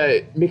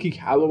that Mickey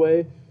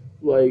Callaway,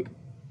 like,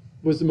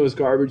 was the most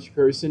garbage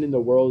person in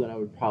the world, and I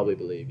would probably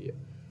believe you.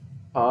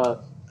 I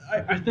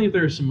think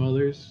there are some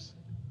others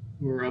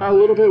who are up a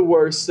little bit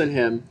worse than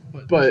him,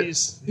 but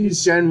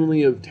he's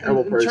generally a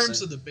terrible person. In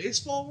terms of the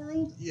baseball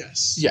world,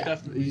 yes. Yeah,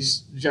 definitely.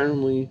 He's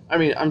generally... I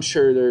mean, I'm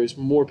sure there's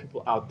more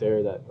people out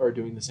there that are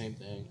doing the same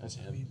thing as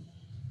him.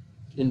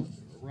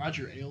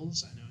 Roger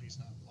Ailes, I know he's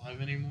not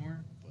alive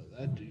anymore, but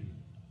that dude...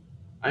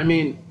 I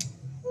mean,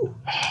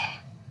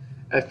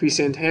 FP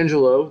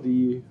Santangelo,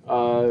 the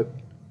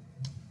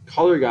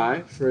color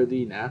guy for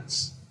the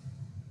Nats,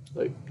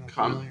 like,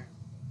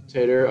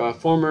 commentator,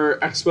 former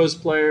Expos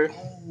player,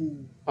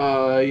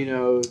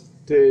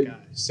 did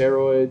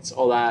steroids,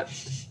 all that.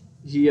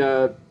 He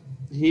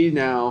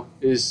now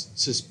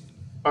is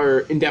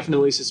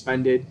indefinitely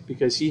suspended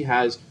because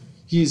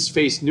he's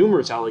faced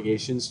numerous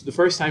allegations. The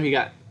first time he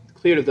got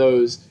cleared of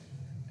those,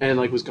 and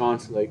like was gone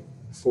for like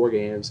 4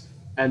 games,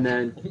 and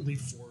then only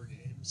 4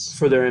 games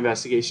for their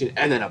investigation,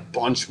 and then a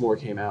bunch more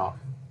came out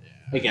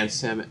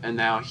against him, and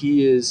now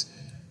he is.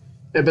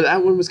 But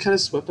that one was kind of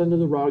swept under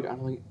the rug. I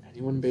don't think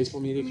anyone in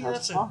baseball media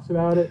talked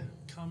about it.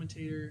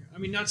 Commentator. I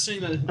mean, not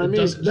saying that it I mean,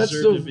 doesn't that's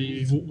deserve to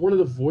be one of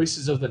the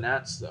voices of the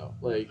Nats, though.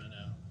 Like, I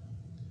know.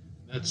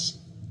 That's.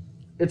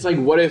 It's like,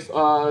 what if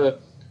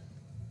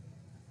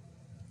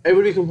it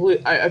would be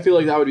complete? I feel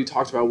like that would be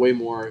talked about way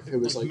more if it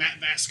was like Matt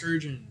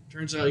Vasgersian.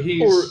 Turns out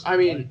he's. Or I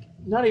mean,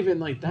 not even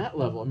like that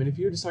level. I mean, if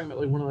you were just talking about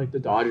like one of like the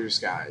Dodgers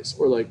guys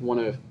or like one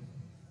of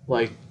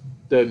like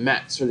the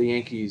Mets or the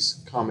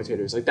Yankees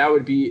commentators, like that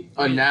would be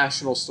a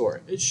national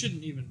story. It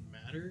shouldn't even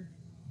matter,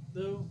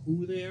 though,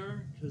 who they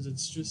are, because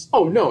it's just.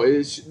 Oh no!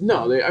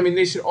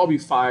 They should all be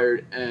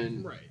fired,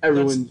 and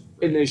everyone,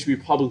 and they should be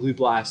publicly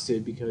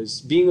blasted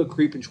because being a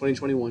creep in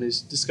 2021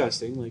 is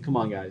disgusting. Like, come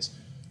on, guys,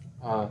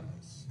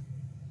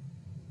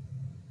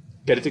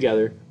 get it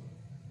together.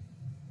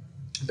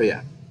 But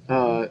yeah,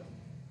 I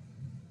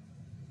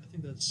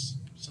think that's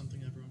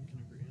something everyone can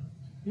agree on.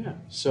 Yeah.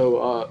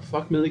 So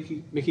fuck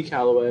Mickey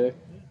Callaway,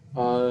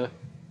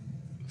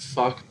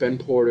 fuck Ben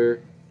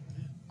Porter,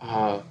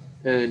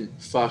 and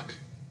fuck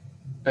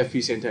FP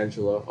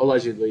Santangelo.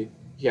 Allegedly,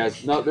 he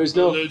has no. There's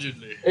no.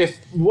 Allegedly.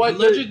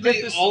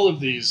 All of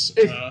these.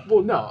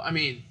 Well, no. I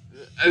mean,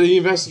 the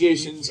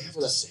investigations. You have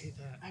to say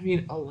that. I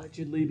mean,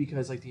 allegedly,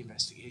 because like the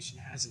investigation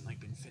hasn't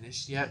like been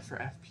finished yet for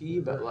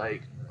FP, but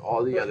like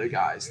all the other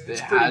guys, that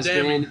has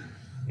been,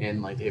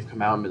 and like they've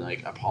come out and been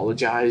like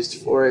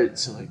apologized for it.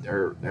 So like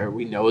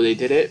we know they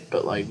did it,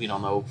 but like we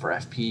don't know for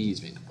FP. He's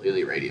been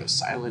completely radio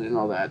silent and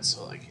all that.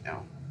 So like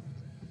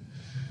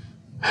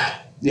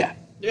yeah.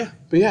 Yeah.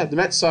 But yeah, the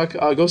Mets suck.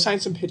 Go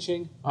sign some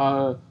pitching.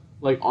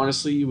 Like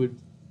honestly, you would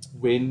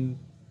win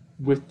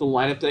with the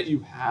lineup that you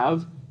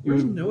have.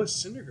 Where's Noah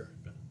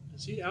Syndergaard been?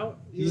 Is he out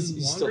he's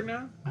longer still,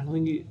 now? I don't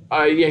think he.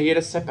 He had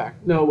a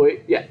setback. No,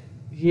 wait. Yeah,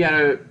 he had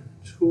a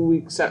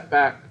 2-week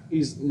setback.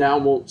 He's now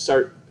won't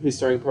start his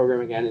starting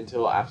program again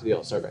until after the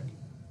All-Star break.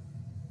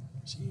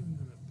 Is he even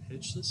going to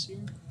pitch this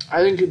year?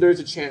 I think there's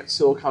a chance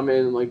he'll come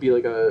in and like be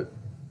like a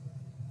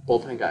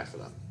bullpen guy for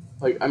them.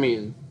 Like, I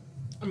don't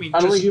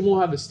think he will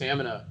have the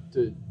stamina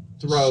to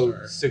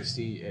throw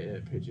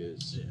 60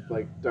 pitches,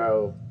 like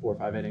throw 4 or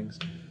 5 innings.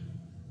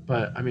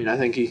 But I mean, I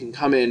think he can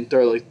come in,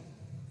 throw like,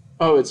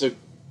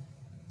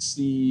 it's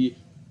the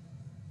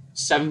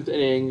 7th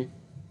inning.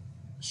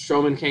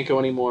 Stroman can't go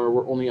anymore.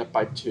 We're only up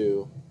by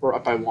 2. We're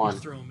up by 1.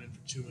 Throw him in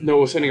for 2 innings. No,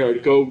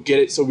 Syndergaard, go get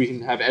it so we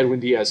can have Edwin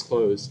Diaz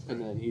close,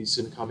 and then he's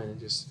gonna come in and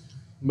just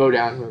mow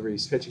down whoever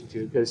he's pitching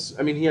to. Because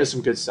I mean, he has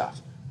some good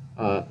stuff,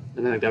 and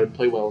I think that would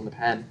play well in the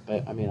pen.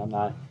 But I mean, I'm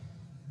not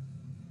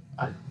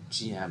a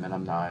GM, and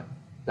I'm not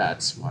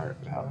that smart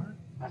about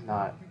it. I'm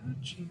not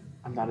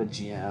a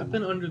GM. I've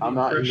been under the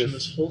impression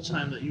this whole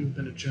time that you've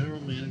been a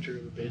general manager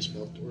of a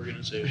baseball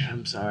organization.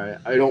 I'm sorry.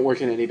 I don't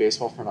work in any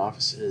baseball front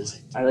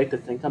offices. I like to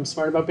think I'm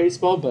smart about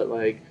baseball, but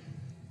like,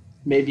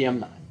 maybe I'm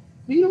not.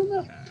 We don't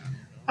know.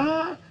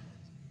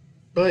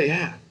 But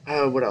yeah.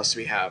 What else do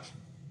we have?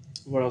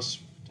 What else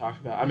to talk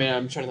about? I mean,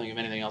 I'm trying to think of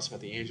anything else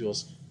about the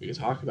Angels we could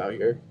talk about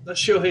here. That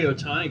Shohei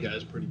Ohtani guy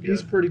is pretty good.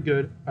 He's pretty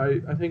good. I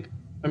think.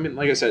 I mean,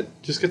 like I said,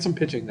 just get some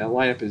pitching. That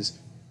lineup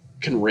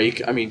can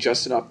rake. I mean,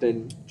 Justin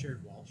Upton.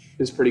 Jared Walsh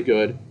is pretty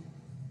good.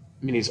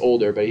 I mean, he's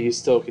older, but he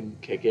still can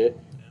kick it.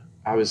 Yeah.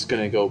 I was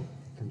gonna go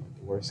from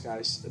the worst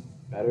guys to the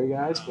better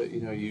guys, but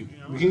we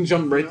can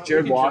jump right.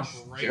 Jared Walsh.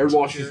 Jared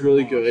Walsh is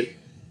really good.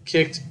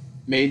 Kicked,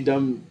 made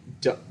them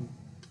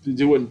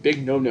do a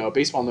big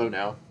baseball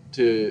no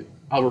to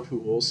Albert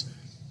Pujols.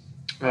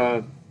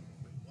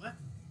 What?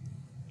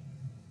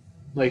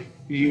 Like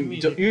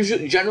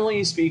usually,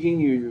 generally speaking,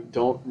 you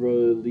don't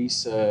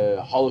release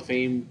a Hall of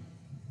Fame,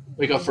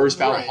 like a first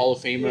ballot Hall of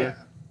Famer,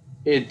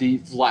 in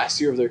the last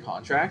year of their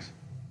contract.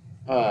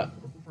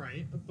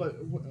 Right, but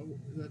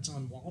that's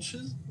on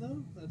Walsh's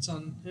though. That's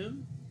on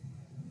him.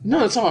 No,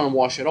 that's not on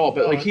Walsh at all.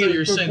 But like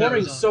he's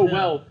performing so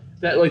well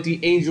that like the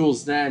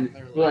Angels then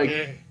were like,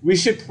 hey, we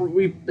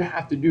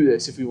have to do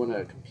this if we want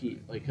to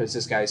compete, like because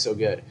this guy is so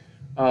good.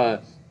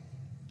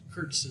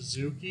 Kurt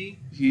Suzuki.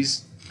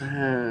 He's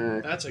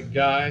that's a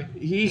guy.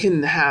 He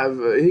can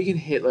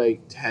hit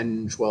like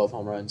 10, 12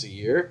 home runs a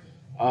year.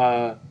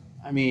 I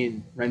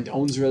mean,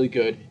 Rendon's really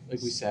good,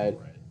 like we said.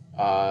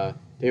 Right.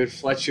 David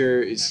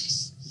Fletcher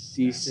is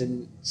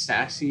decent.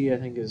 Stassi, I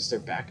think, is their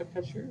backup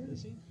catcher.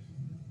 Is he?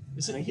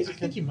 I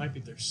think he might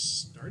be their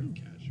starting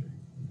catcher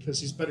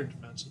because he's better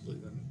defensively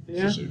than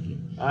Suzuki.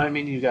 I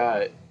mean,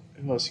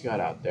 who else you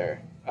got out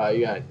there?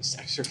 You got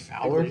Dexter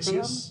Fowler for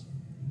them?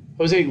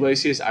 Jose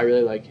Iglesias, I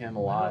really like him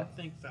a lot. I don't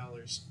think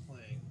Fowler's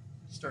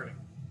starting.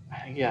 I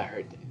think he got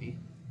hurt, didn't he? He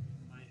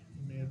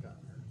may have gotten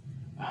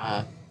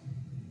hurt.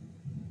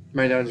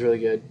 Rendon's really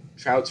good.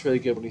 Trout's really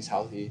good when he's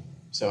healthy.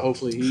 So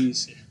hopefully he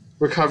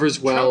recovers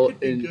well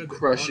and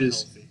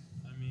crushes.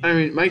 I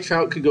mean, Mike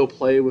Trout could go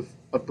play with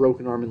a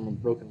broken arm and a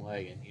broken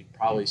leg, and he'd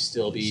probably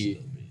still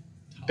be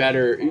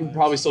better. He'd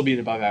probably still be an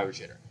above average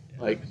hitter.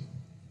 Yeah. Like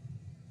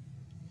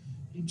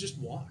he'd just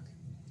walk.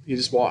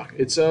 It's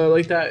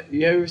like that. Have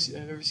you ever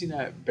seen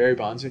that Barry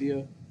Bonds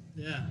video?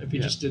 Yeah, if he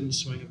just didn't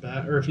swing a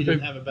bat, or if he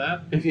didn't have a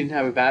bat. If he didn't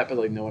have a bat, but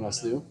like no one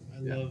else knew. I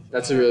love.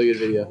 That's a really good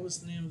video. What was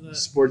the name of that?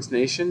 Sports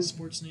Nation.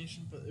 Sports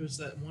Nation, but it was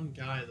that one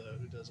guy though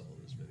who does all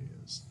those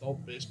videos, all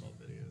the baseball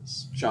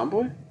videos. John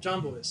Boy.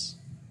 John Boyce.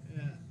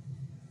 Yeah.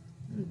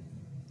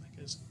 That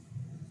guy's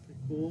pretty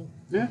cool.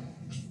 Yeah.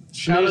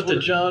 Shout out to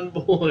John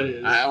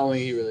Boyce. I don't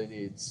think he really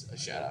needs a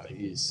shout out.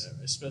 He's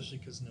especially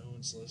because no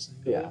one's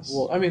listening. To this.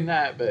 Well, I mean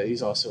that, but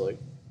he's also like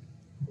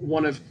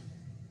one of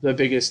the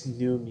biggest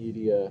new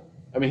media.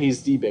 I mean,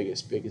 he's the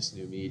biggest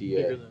new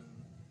media. Bigger than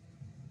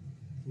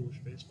Foolish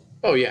Baseball.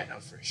 Oh yeah, no,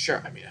 for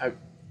sure. I mean,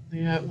 they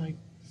have like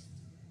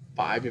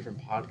 5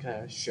 different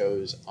podcast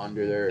shows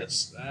under their.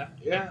 That's that.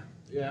 Yeah.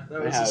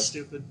 That was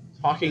stupid.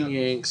 Talking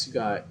Yanks. You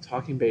got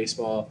Talking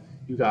Baseball.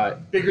 You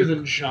got bigger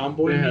than John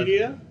Boy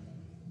Media.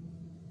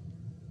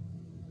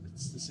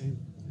 It's the same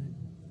thing.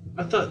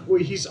 I thought.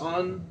 Wait, he's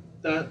on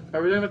that.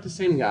 Are we talking about the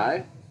same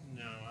guy?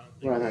 No,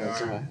 I don't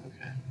think we are.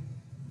 Okay.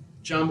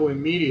 John Boy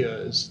Media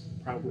is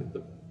probably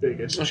the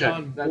biggest. Okay,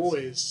 John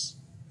Boyce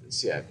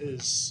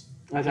is.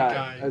 I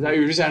thought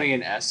you were just adding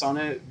an S on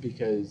it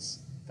because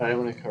I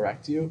didn't want to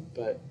correct you,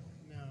 but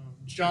no,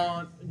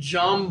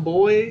 John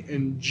Boy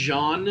and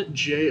John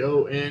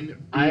Jon.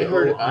 I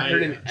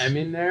heard an M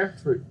in there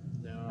for.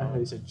 No, I thought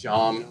you said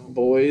John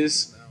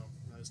Boys.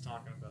 No, I was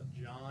talking about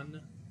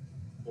John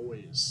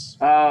Boyce.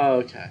 Oh,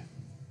 okay.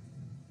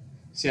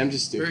 See, I'm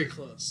just stupid. Very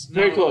close.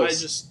 Very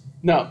close.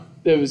 No,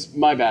 it was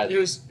my bad. It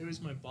was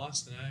my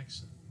Boston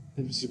accent.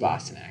 It was your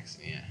Boston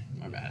accent. Yeah,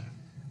 my bad.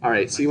 All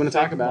right, so you want to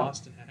talk about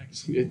Boston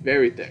accent? It's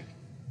very thick.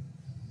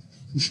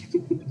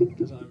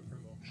 Because I'm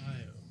from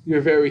Ohio.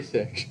 You're very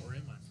thick. Or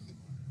am I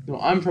from Ohio? No,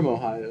 I'm from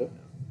Ohio. No.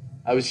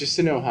 I was just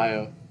in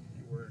Ohio.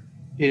 You were.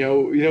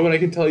 You know what I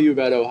can tell you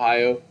about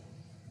Ohio?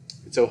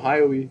 It's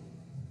Ohio-y.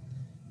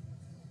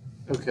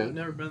 Okay. I've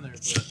never been there,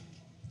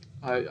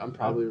 but I'm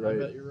probably right. I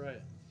bet you're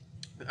right.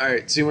 All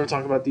right, so you want to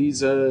talk about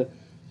these? Talk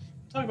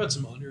about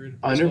some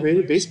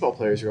underrated baseball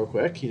players real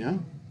quick,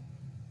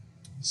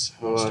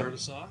 So start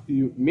us off.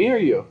 Me or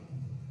you?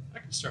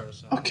 can start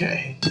us off.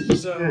 Okay.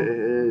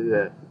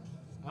 So,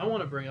 I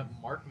want to bring up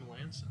Mark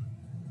Melanson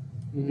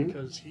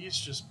because he's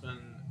just been,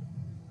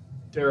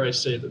 dare I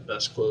say, the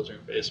best closer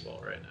in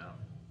baseball right now.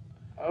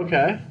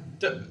 Okay.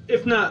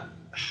 If not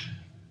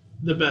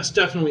the best,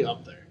 definitely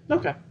up there.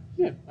 Okay.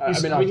 Yeah. I'll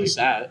take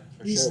that.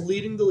 He's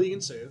leading the league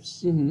in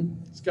saves. Mm-hmm.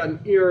 He's got an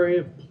ERA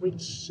of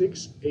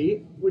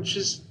 .68, which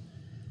is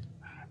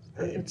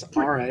it's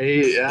all right.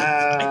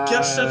 I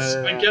guess that's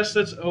okay.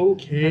 That's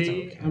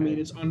okay. I mean,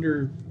 it's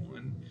under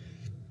 1.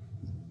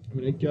 I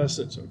mean, I guess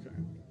that's okay.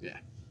 Yeah.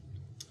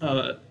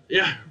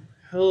 Yeah.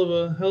 Hell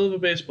of a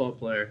baseball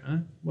player, huh?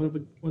 What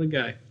a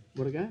guy.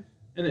 What a guy.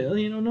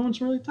 And no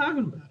one's really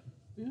talking about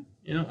it.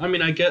 Yeah. I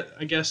mean, I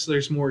guess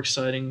there's more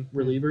exciting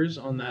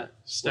relievers on that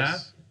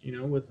staff.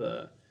 With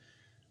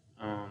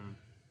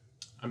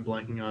I'm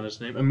blanking on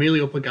his name,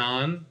 Emilio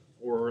Pagan,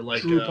 or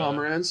like Drew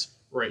Pomeranz.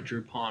 Right,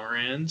 Drew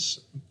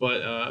Pomeranz.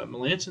 But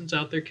Melanson's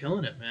out there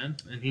killing it, man,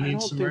 and he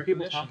needs some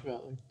recognition. People talk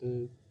about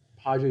the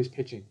Padres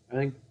pitching. I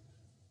think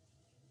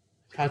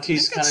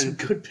Tatis got some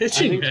good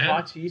pitching, man.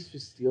 Tatis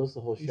just steals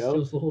the whole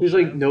show. There's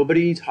like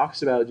nobody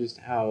talks about just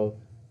how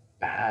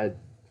bad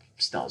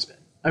Snell's been.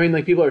 I mean,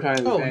 like people are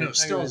talking. No,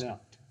 Snell's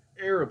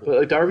terrible. But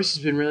like Darvish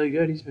has been really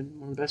good. He's been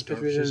one of the best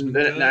pitchers in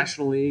the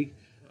National League.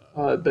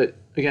 But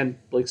again,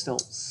 Blake Snell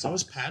sucks. How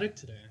was Paddock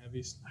today? Have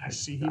you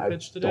see he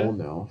pitched today? I don't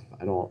know.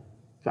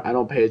 I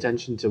don't pay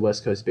attention to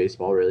West Coast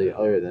baseball really,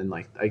 other than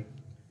like I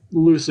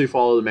loosely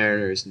follow the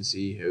Mariners and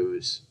see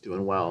who's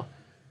doing well.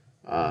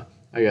 I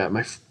got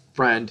my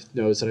friend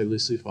knows that I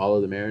loosely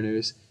follow the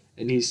Mariners,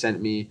 and he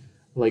sent me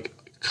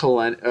like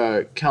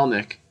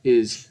Kelnick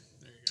is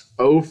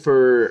 0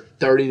 for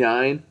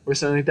 39 or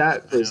something like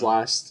that for his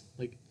last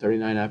like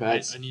 39 at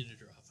bats. I need to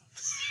drop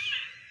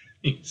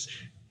him.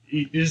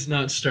 He is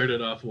not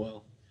started off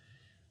well.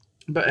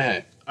 But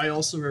hey, I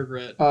also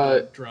regret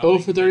dropping 0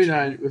 for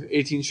 39 with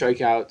 18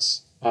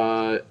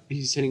 strikeouts.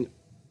 He's hitting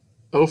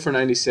 0 for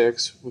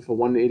 96 with a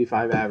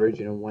 185 average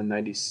and a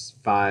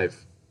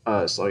 195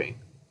 slugging.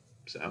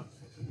 So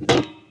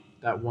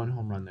that one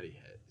home run that he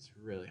hit is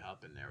really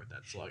helping there with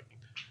that slugging.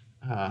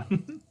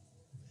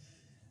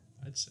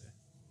 I'd say.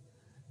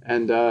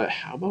 And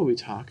how about we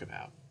talk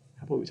about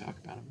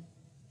him?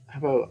 How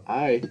about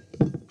I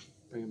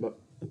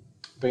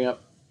bring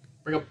up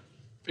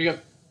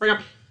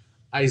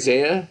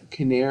Isaiah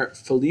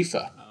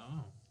Kiner-Falefa,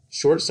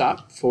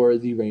 shortstop for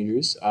the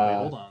Rangers. Wait,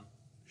 hold on.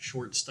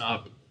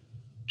 Shortstop,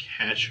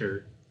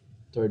 catcher,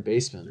 third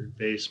baseman.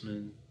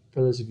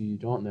 For those of you who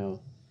don't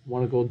know,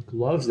 won a Gold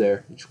Glove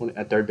there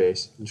at third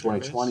base in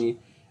 2020,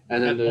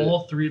 and then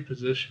all 3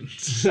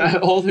 positions.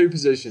 At all 3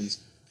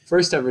 positions,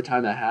 first ever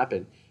time that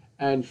happened,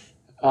 and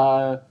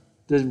the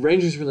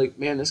Rangers were like,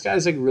 "Man, this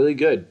guy's like really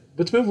good.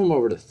 Let's move him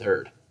over to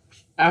third."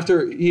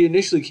 After he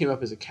initially came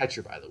up as a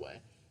catcher, by the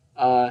way.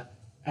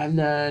 And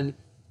then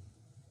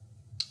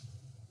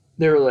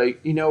they were like,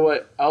 you know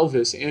what,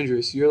 Elvis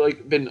Andrus, you're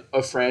like been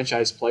a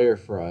franchise player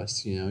for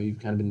us. You've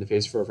kind of been the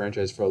face for a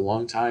franchise for a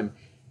long time.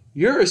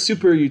 You're a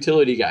super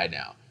utility guy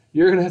now.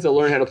 You're going to have to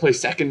learn how to play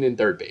second and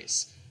third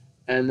base.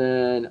 And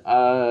then...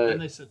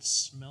 and they said,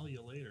 smell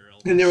you later,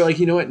 Elvis. And they were like,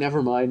 you know what,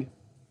 never mind.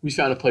 We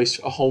found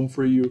a home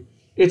for you.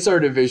 It's our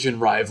division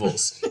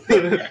rivals.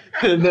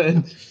 And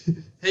then...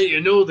 Hey,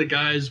 the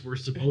guys we're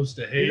supposed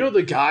to hate.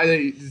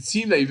 The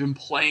team that you've been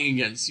playing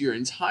against your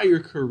entire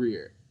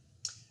career.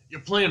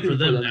 You're playing for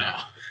them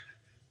now.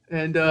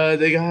 And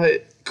they got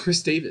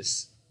Chris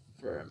Davis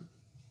for him.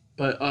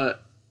 But how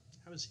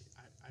was he?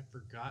 I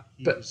forgot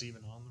he was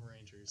even on the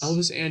Rangers.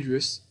 Elvis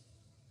Andrus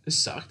has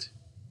sucked.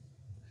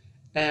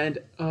 And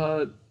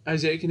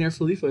Isaiah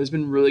Kiner-Falefa has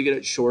been really good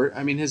at short.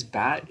 I mean, his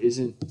bat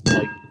isn't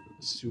like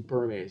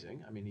super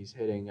amazing. I mean, he's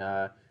hitting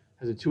has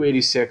a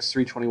 286,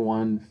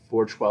 321,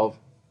 412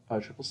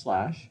 triple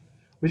slash,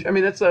 which, I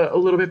mean, that's a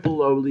little bit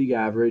below league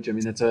average. I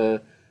mean, that's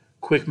a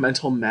quick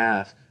mental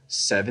math,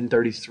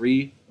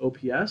 733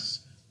 OPS,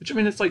 which, I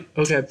mean, it's like,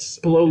 okay, it's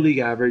below league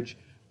average.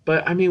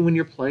 But, I mean, when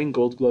you're playing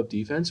Gold Glove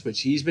defense,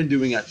 which he's been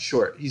doing at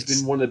short, he's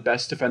been one of the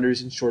best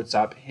defenders in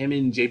shortstop. Him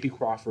and J.P.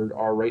 Crawford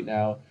are right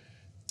now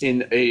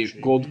in a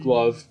Gold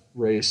Glove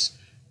race,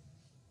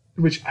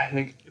 which I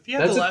think... If you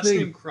have the last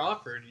name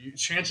Crawford,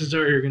 chances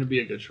are you're going to be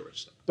a good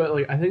shortstop. But,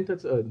 like, I think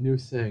that's a new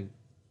thing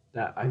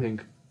that I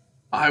think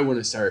I want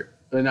to start.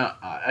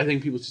 I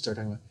think people should start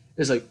talking about.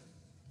 Is like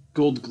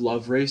Gold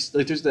Glove race.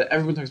 Like there's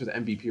everyone talks about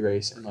the MVP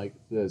race and like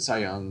the Cy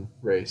Young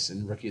race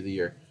and Rookie of the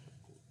Year.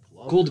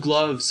 Gold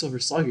Glove, Silver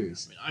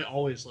Sluggers. I mean, I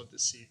always love to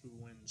see who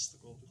wins the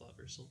Gold Glove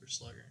or Silver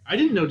Slugger. I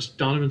didn't know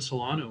Donovan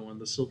Solano won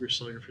the Silver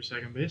Slugger for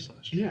second base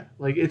last year. Yeah,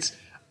 like it's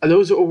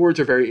those awards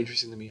are very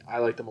interesting to me. I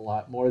like them a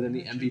lot more than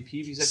the MVP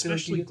because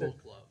especially Gold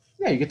Glove.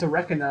 Yeah, you get to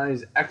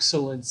recognize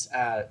excellence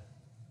at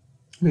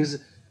because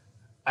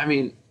I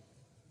mean.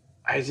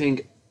 I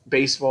think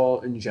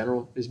baseball in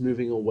general is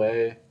moving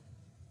away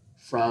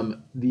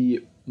from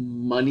the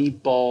money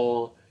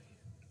ball,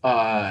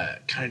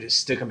 kind of just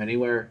stick them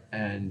anywhere,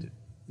 and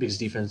because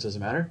defense doesn't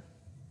matter.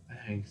 I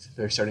think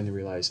they're starting to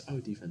realize,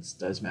 defense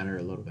does matter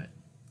a little bit.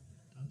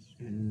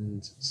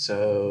 And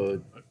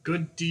so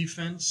good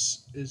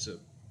defense is a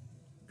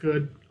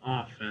good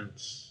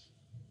offense.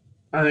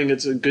 I think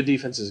it's a good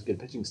defense is a good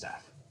pitching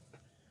staff.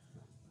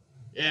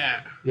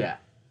 Yeah. Yeah.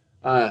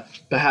 But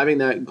having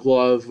that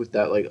glove with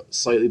that like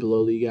slightly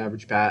below league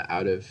average bat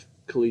out of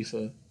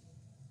Khalifa,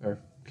 or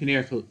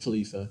Kinnear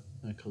Khalifa,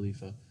 not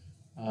Khalifa.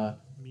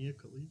 Mia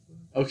Khalifa.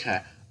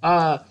 Okay.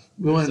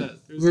 We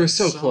There's were that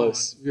so song.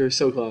 close. We were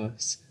so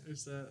close.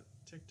 There's that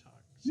TikTok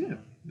Yeah. song.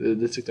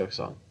 The TikTok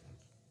song.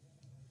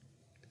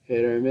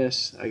 Hit or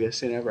miss. I guess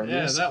they never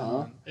miss. That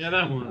one. Yeah,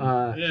 that one.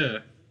 Yeah.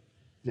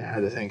 Yeah, I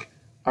had to think.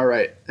 All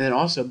right. And then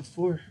also,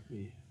 before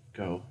we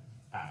go,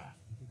 I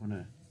want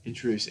to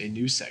introduce a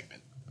new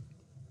segment.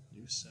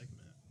 New segment.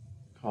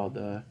 Called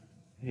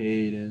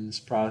Hayden's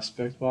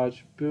Prospect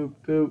Watch. Boop,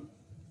 boop.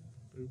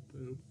 Boop,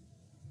 boop.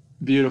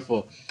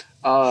 Beautiful.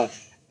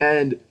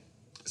 And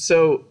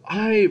so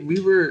we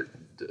were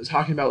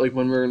talking about like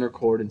when we were going to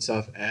record and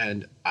stuff,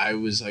 and I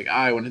was like,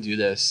 I want to do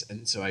this.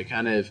 And so I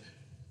kind of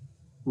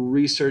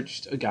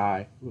researched a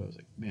guy who I was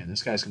like, man,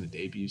 this guy's going to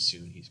debut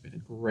soon. He's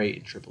been great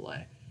in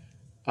AAA.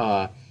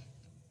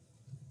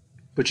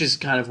 Which is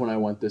kind of what I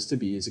want this to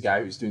be, is a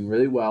guy who's doing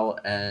really well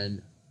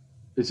and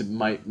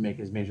might make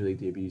his major league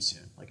debut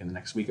soon, like in the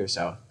next week or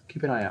so.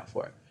 Keep an eye out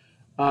for it.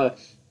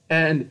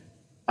 And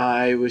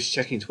I was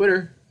checking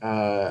Twitter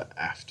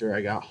after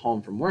I got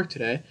home from work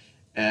today,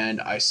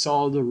 and I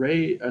saw the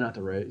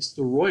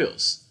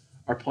Royals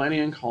are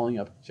planning on calling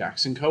up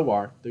Jackson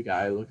Kowar, the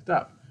guy I looked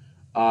up.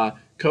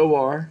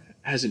 Kowar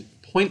has a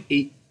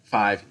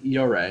 .85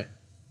 ERA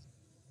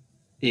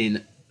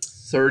in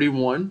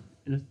 31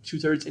 and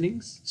 2/3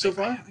 innings so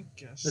far. I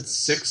guess that's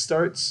 6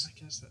 starts. I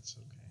guess that's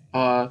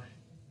okay.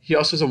 He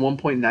also has a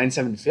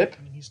 1.97 FIP.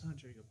 I mean, he's not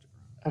Jacob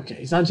deGrom. Okay,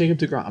 he's not Jacob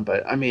deGrom,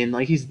 but I mean,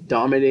 like, he's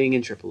dominating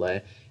in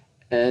AAA,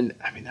 and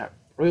I mean that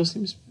Royals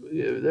team's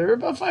they're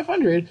above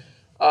 500.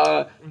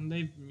 And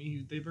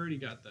they've already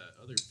got that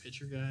other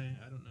pitcher guy.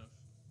 I don't know.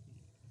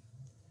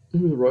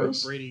 Who the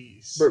Royals?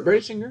 Brady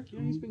Singer.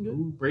 Yeah, he's been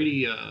good.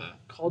 Brady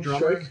called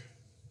drummer.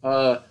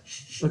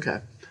 Strike.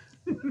 Okay.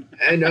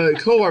 And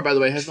Kowar, by the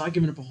way, has not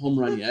given up a home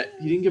run yet.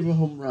 He didn't give a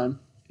home run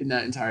in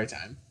that entire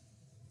time.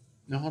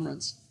 No home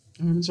runs.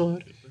 No home runs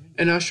allowed.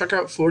 And struck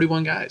out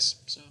 41 guys.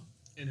 So.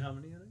 In how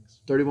many innings?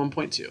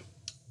 31.2.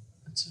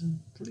 That's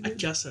pretty good. I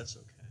guess that's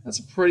okay. That's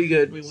a pretty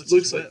good. Wait, what's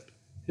looks his like whip?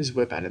 his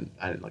whip. I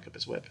didn't look up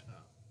his whip. Oh,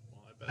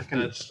 well, I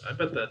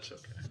bet that's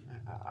okay.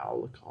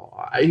 I'll look.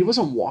 He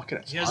wasn't walking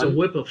a ton. He has a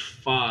whip of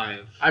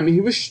 5. I mean,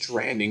 he was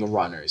stranding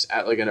runners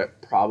at like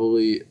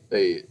probably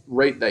a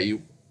rate that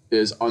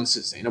is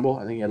unsustainable.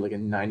 I think he had like a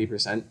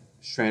 90%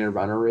 stranded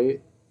runner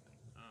rate,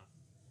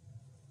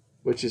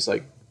 which is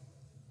like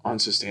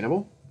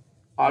unsustainable,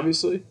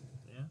 obviously.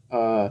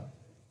 Yeah.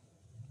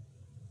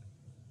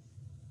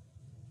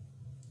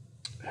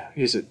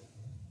 He's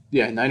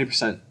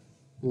 90%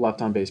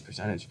 left on base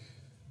percentage.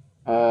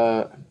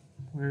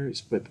 Where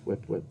is whip?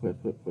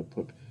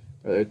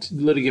 It's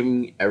literally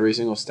giving me every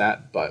single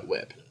stat but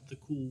whip. The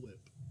cool whip.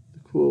 The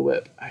cool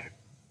whip. I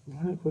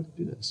want to quickly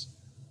do this.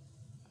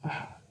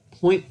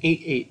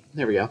 0.88.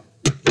 There we go.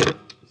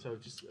 So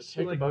just a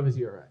tick above his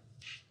ERA.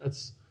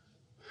 That's.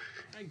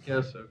 I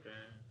guess okay.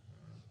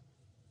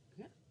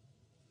 Yeah.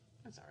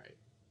 That's all right.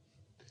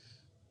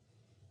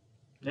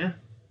 Yeah.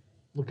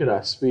 Look at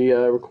us. We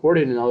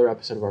recorded another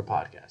episode of our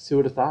podcast. Who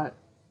would have thought?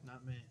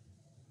 Not me.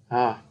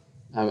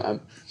 I'm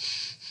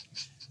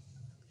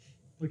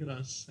Look at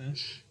us. Eh?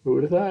 Who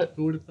would have thought?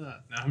 Who would have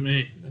thought? Not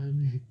me. Not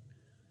me.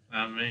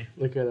 Not me.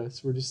 Look at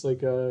us. We're just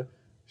like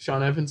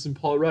Sean Evans and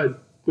Paul Rudd.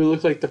 We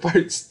look like the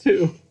parts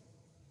too.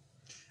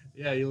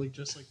 Yeah, you look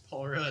just like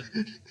Paul Rudd.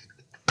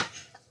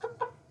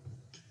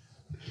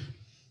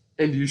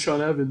 And you,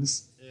 Sean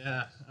Evans.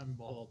 Yeah, I'm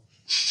bald.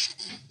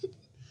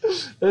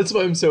 That's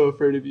why I'm so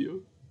afraid of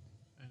you.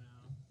 I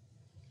know.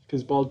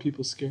 Because bald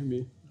people scare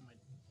me.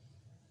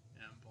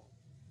 Yeah, I'm bald.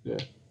 Yeah.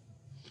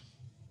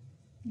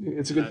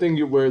 It's a good thing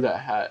you wear that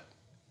hat.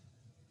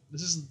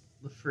 This is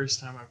the first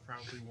time I've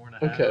probably worn a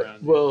hat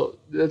around. Well,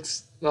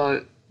 that's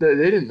not. They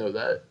didn't know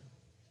that.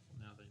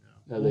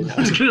 Now they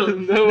know.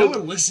 No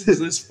one listens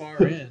this far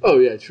in. Oh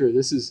yeah, true.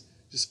 This is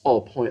just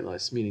all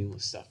pointless,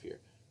 meaningless stuff here.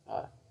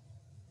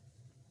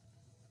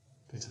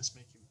 Does this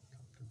make you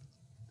uncomfortable?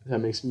 That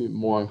makes me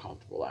more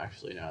uncomfortable,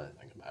 actually, now that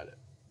I think about it.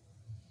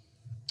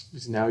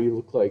 Because now you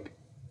look like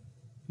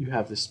you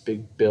have this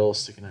big bill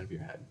sticking out of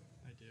your head.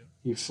 I do.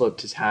 He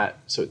flipped his hat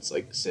so it's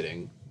like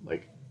sitting,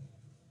 like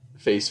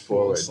face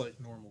forward. Well, it's like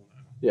normal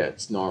now. Yeah,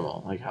 it's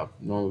normal, like how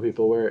normal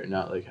people wear it, and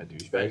not like how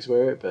douchebags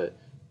wear it. But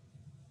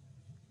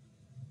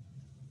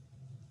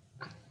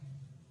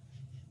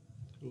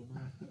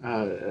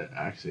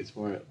actually, it's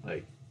more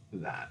like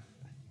that.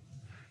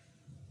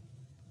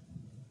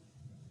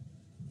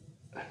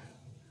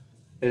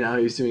 And now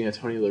he's doing a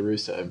Tony La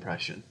Russa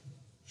impression.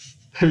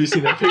 Have you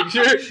seen that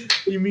picture?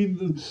 You mean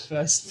the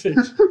best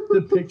picture?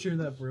 The picture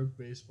that broke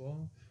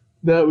baseball?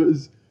 That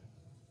was...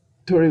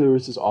 Tony La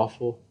Russa's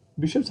awful.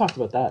 We should have talked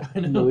about that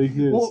in the league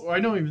news. Well, I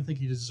don't even think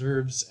he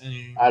deserves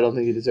any... I don't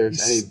think he deserves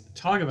any...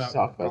 Talk about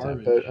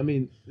that. But, I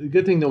mean,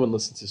 good thing no one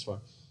listens this far.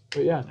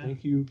 But yeah,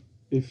 thank you,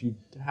 if you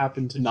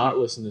happen to not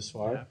listen this I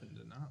far. happen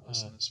to not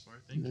listen this far.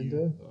 Thank and,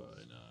 you.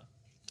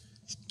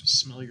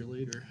 Smell you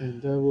later.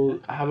 And we'll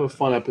have a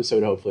fun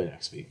episode hopefully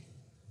next week.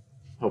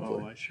 Oh,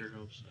 Hopefully. I sure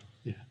hope so.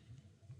 Yeah.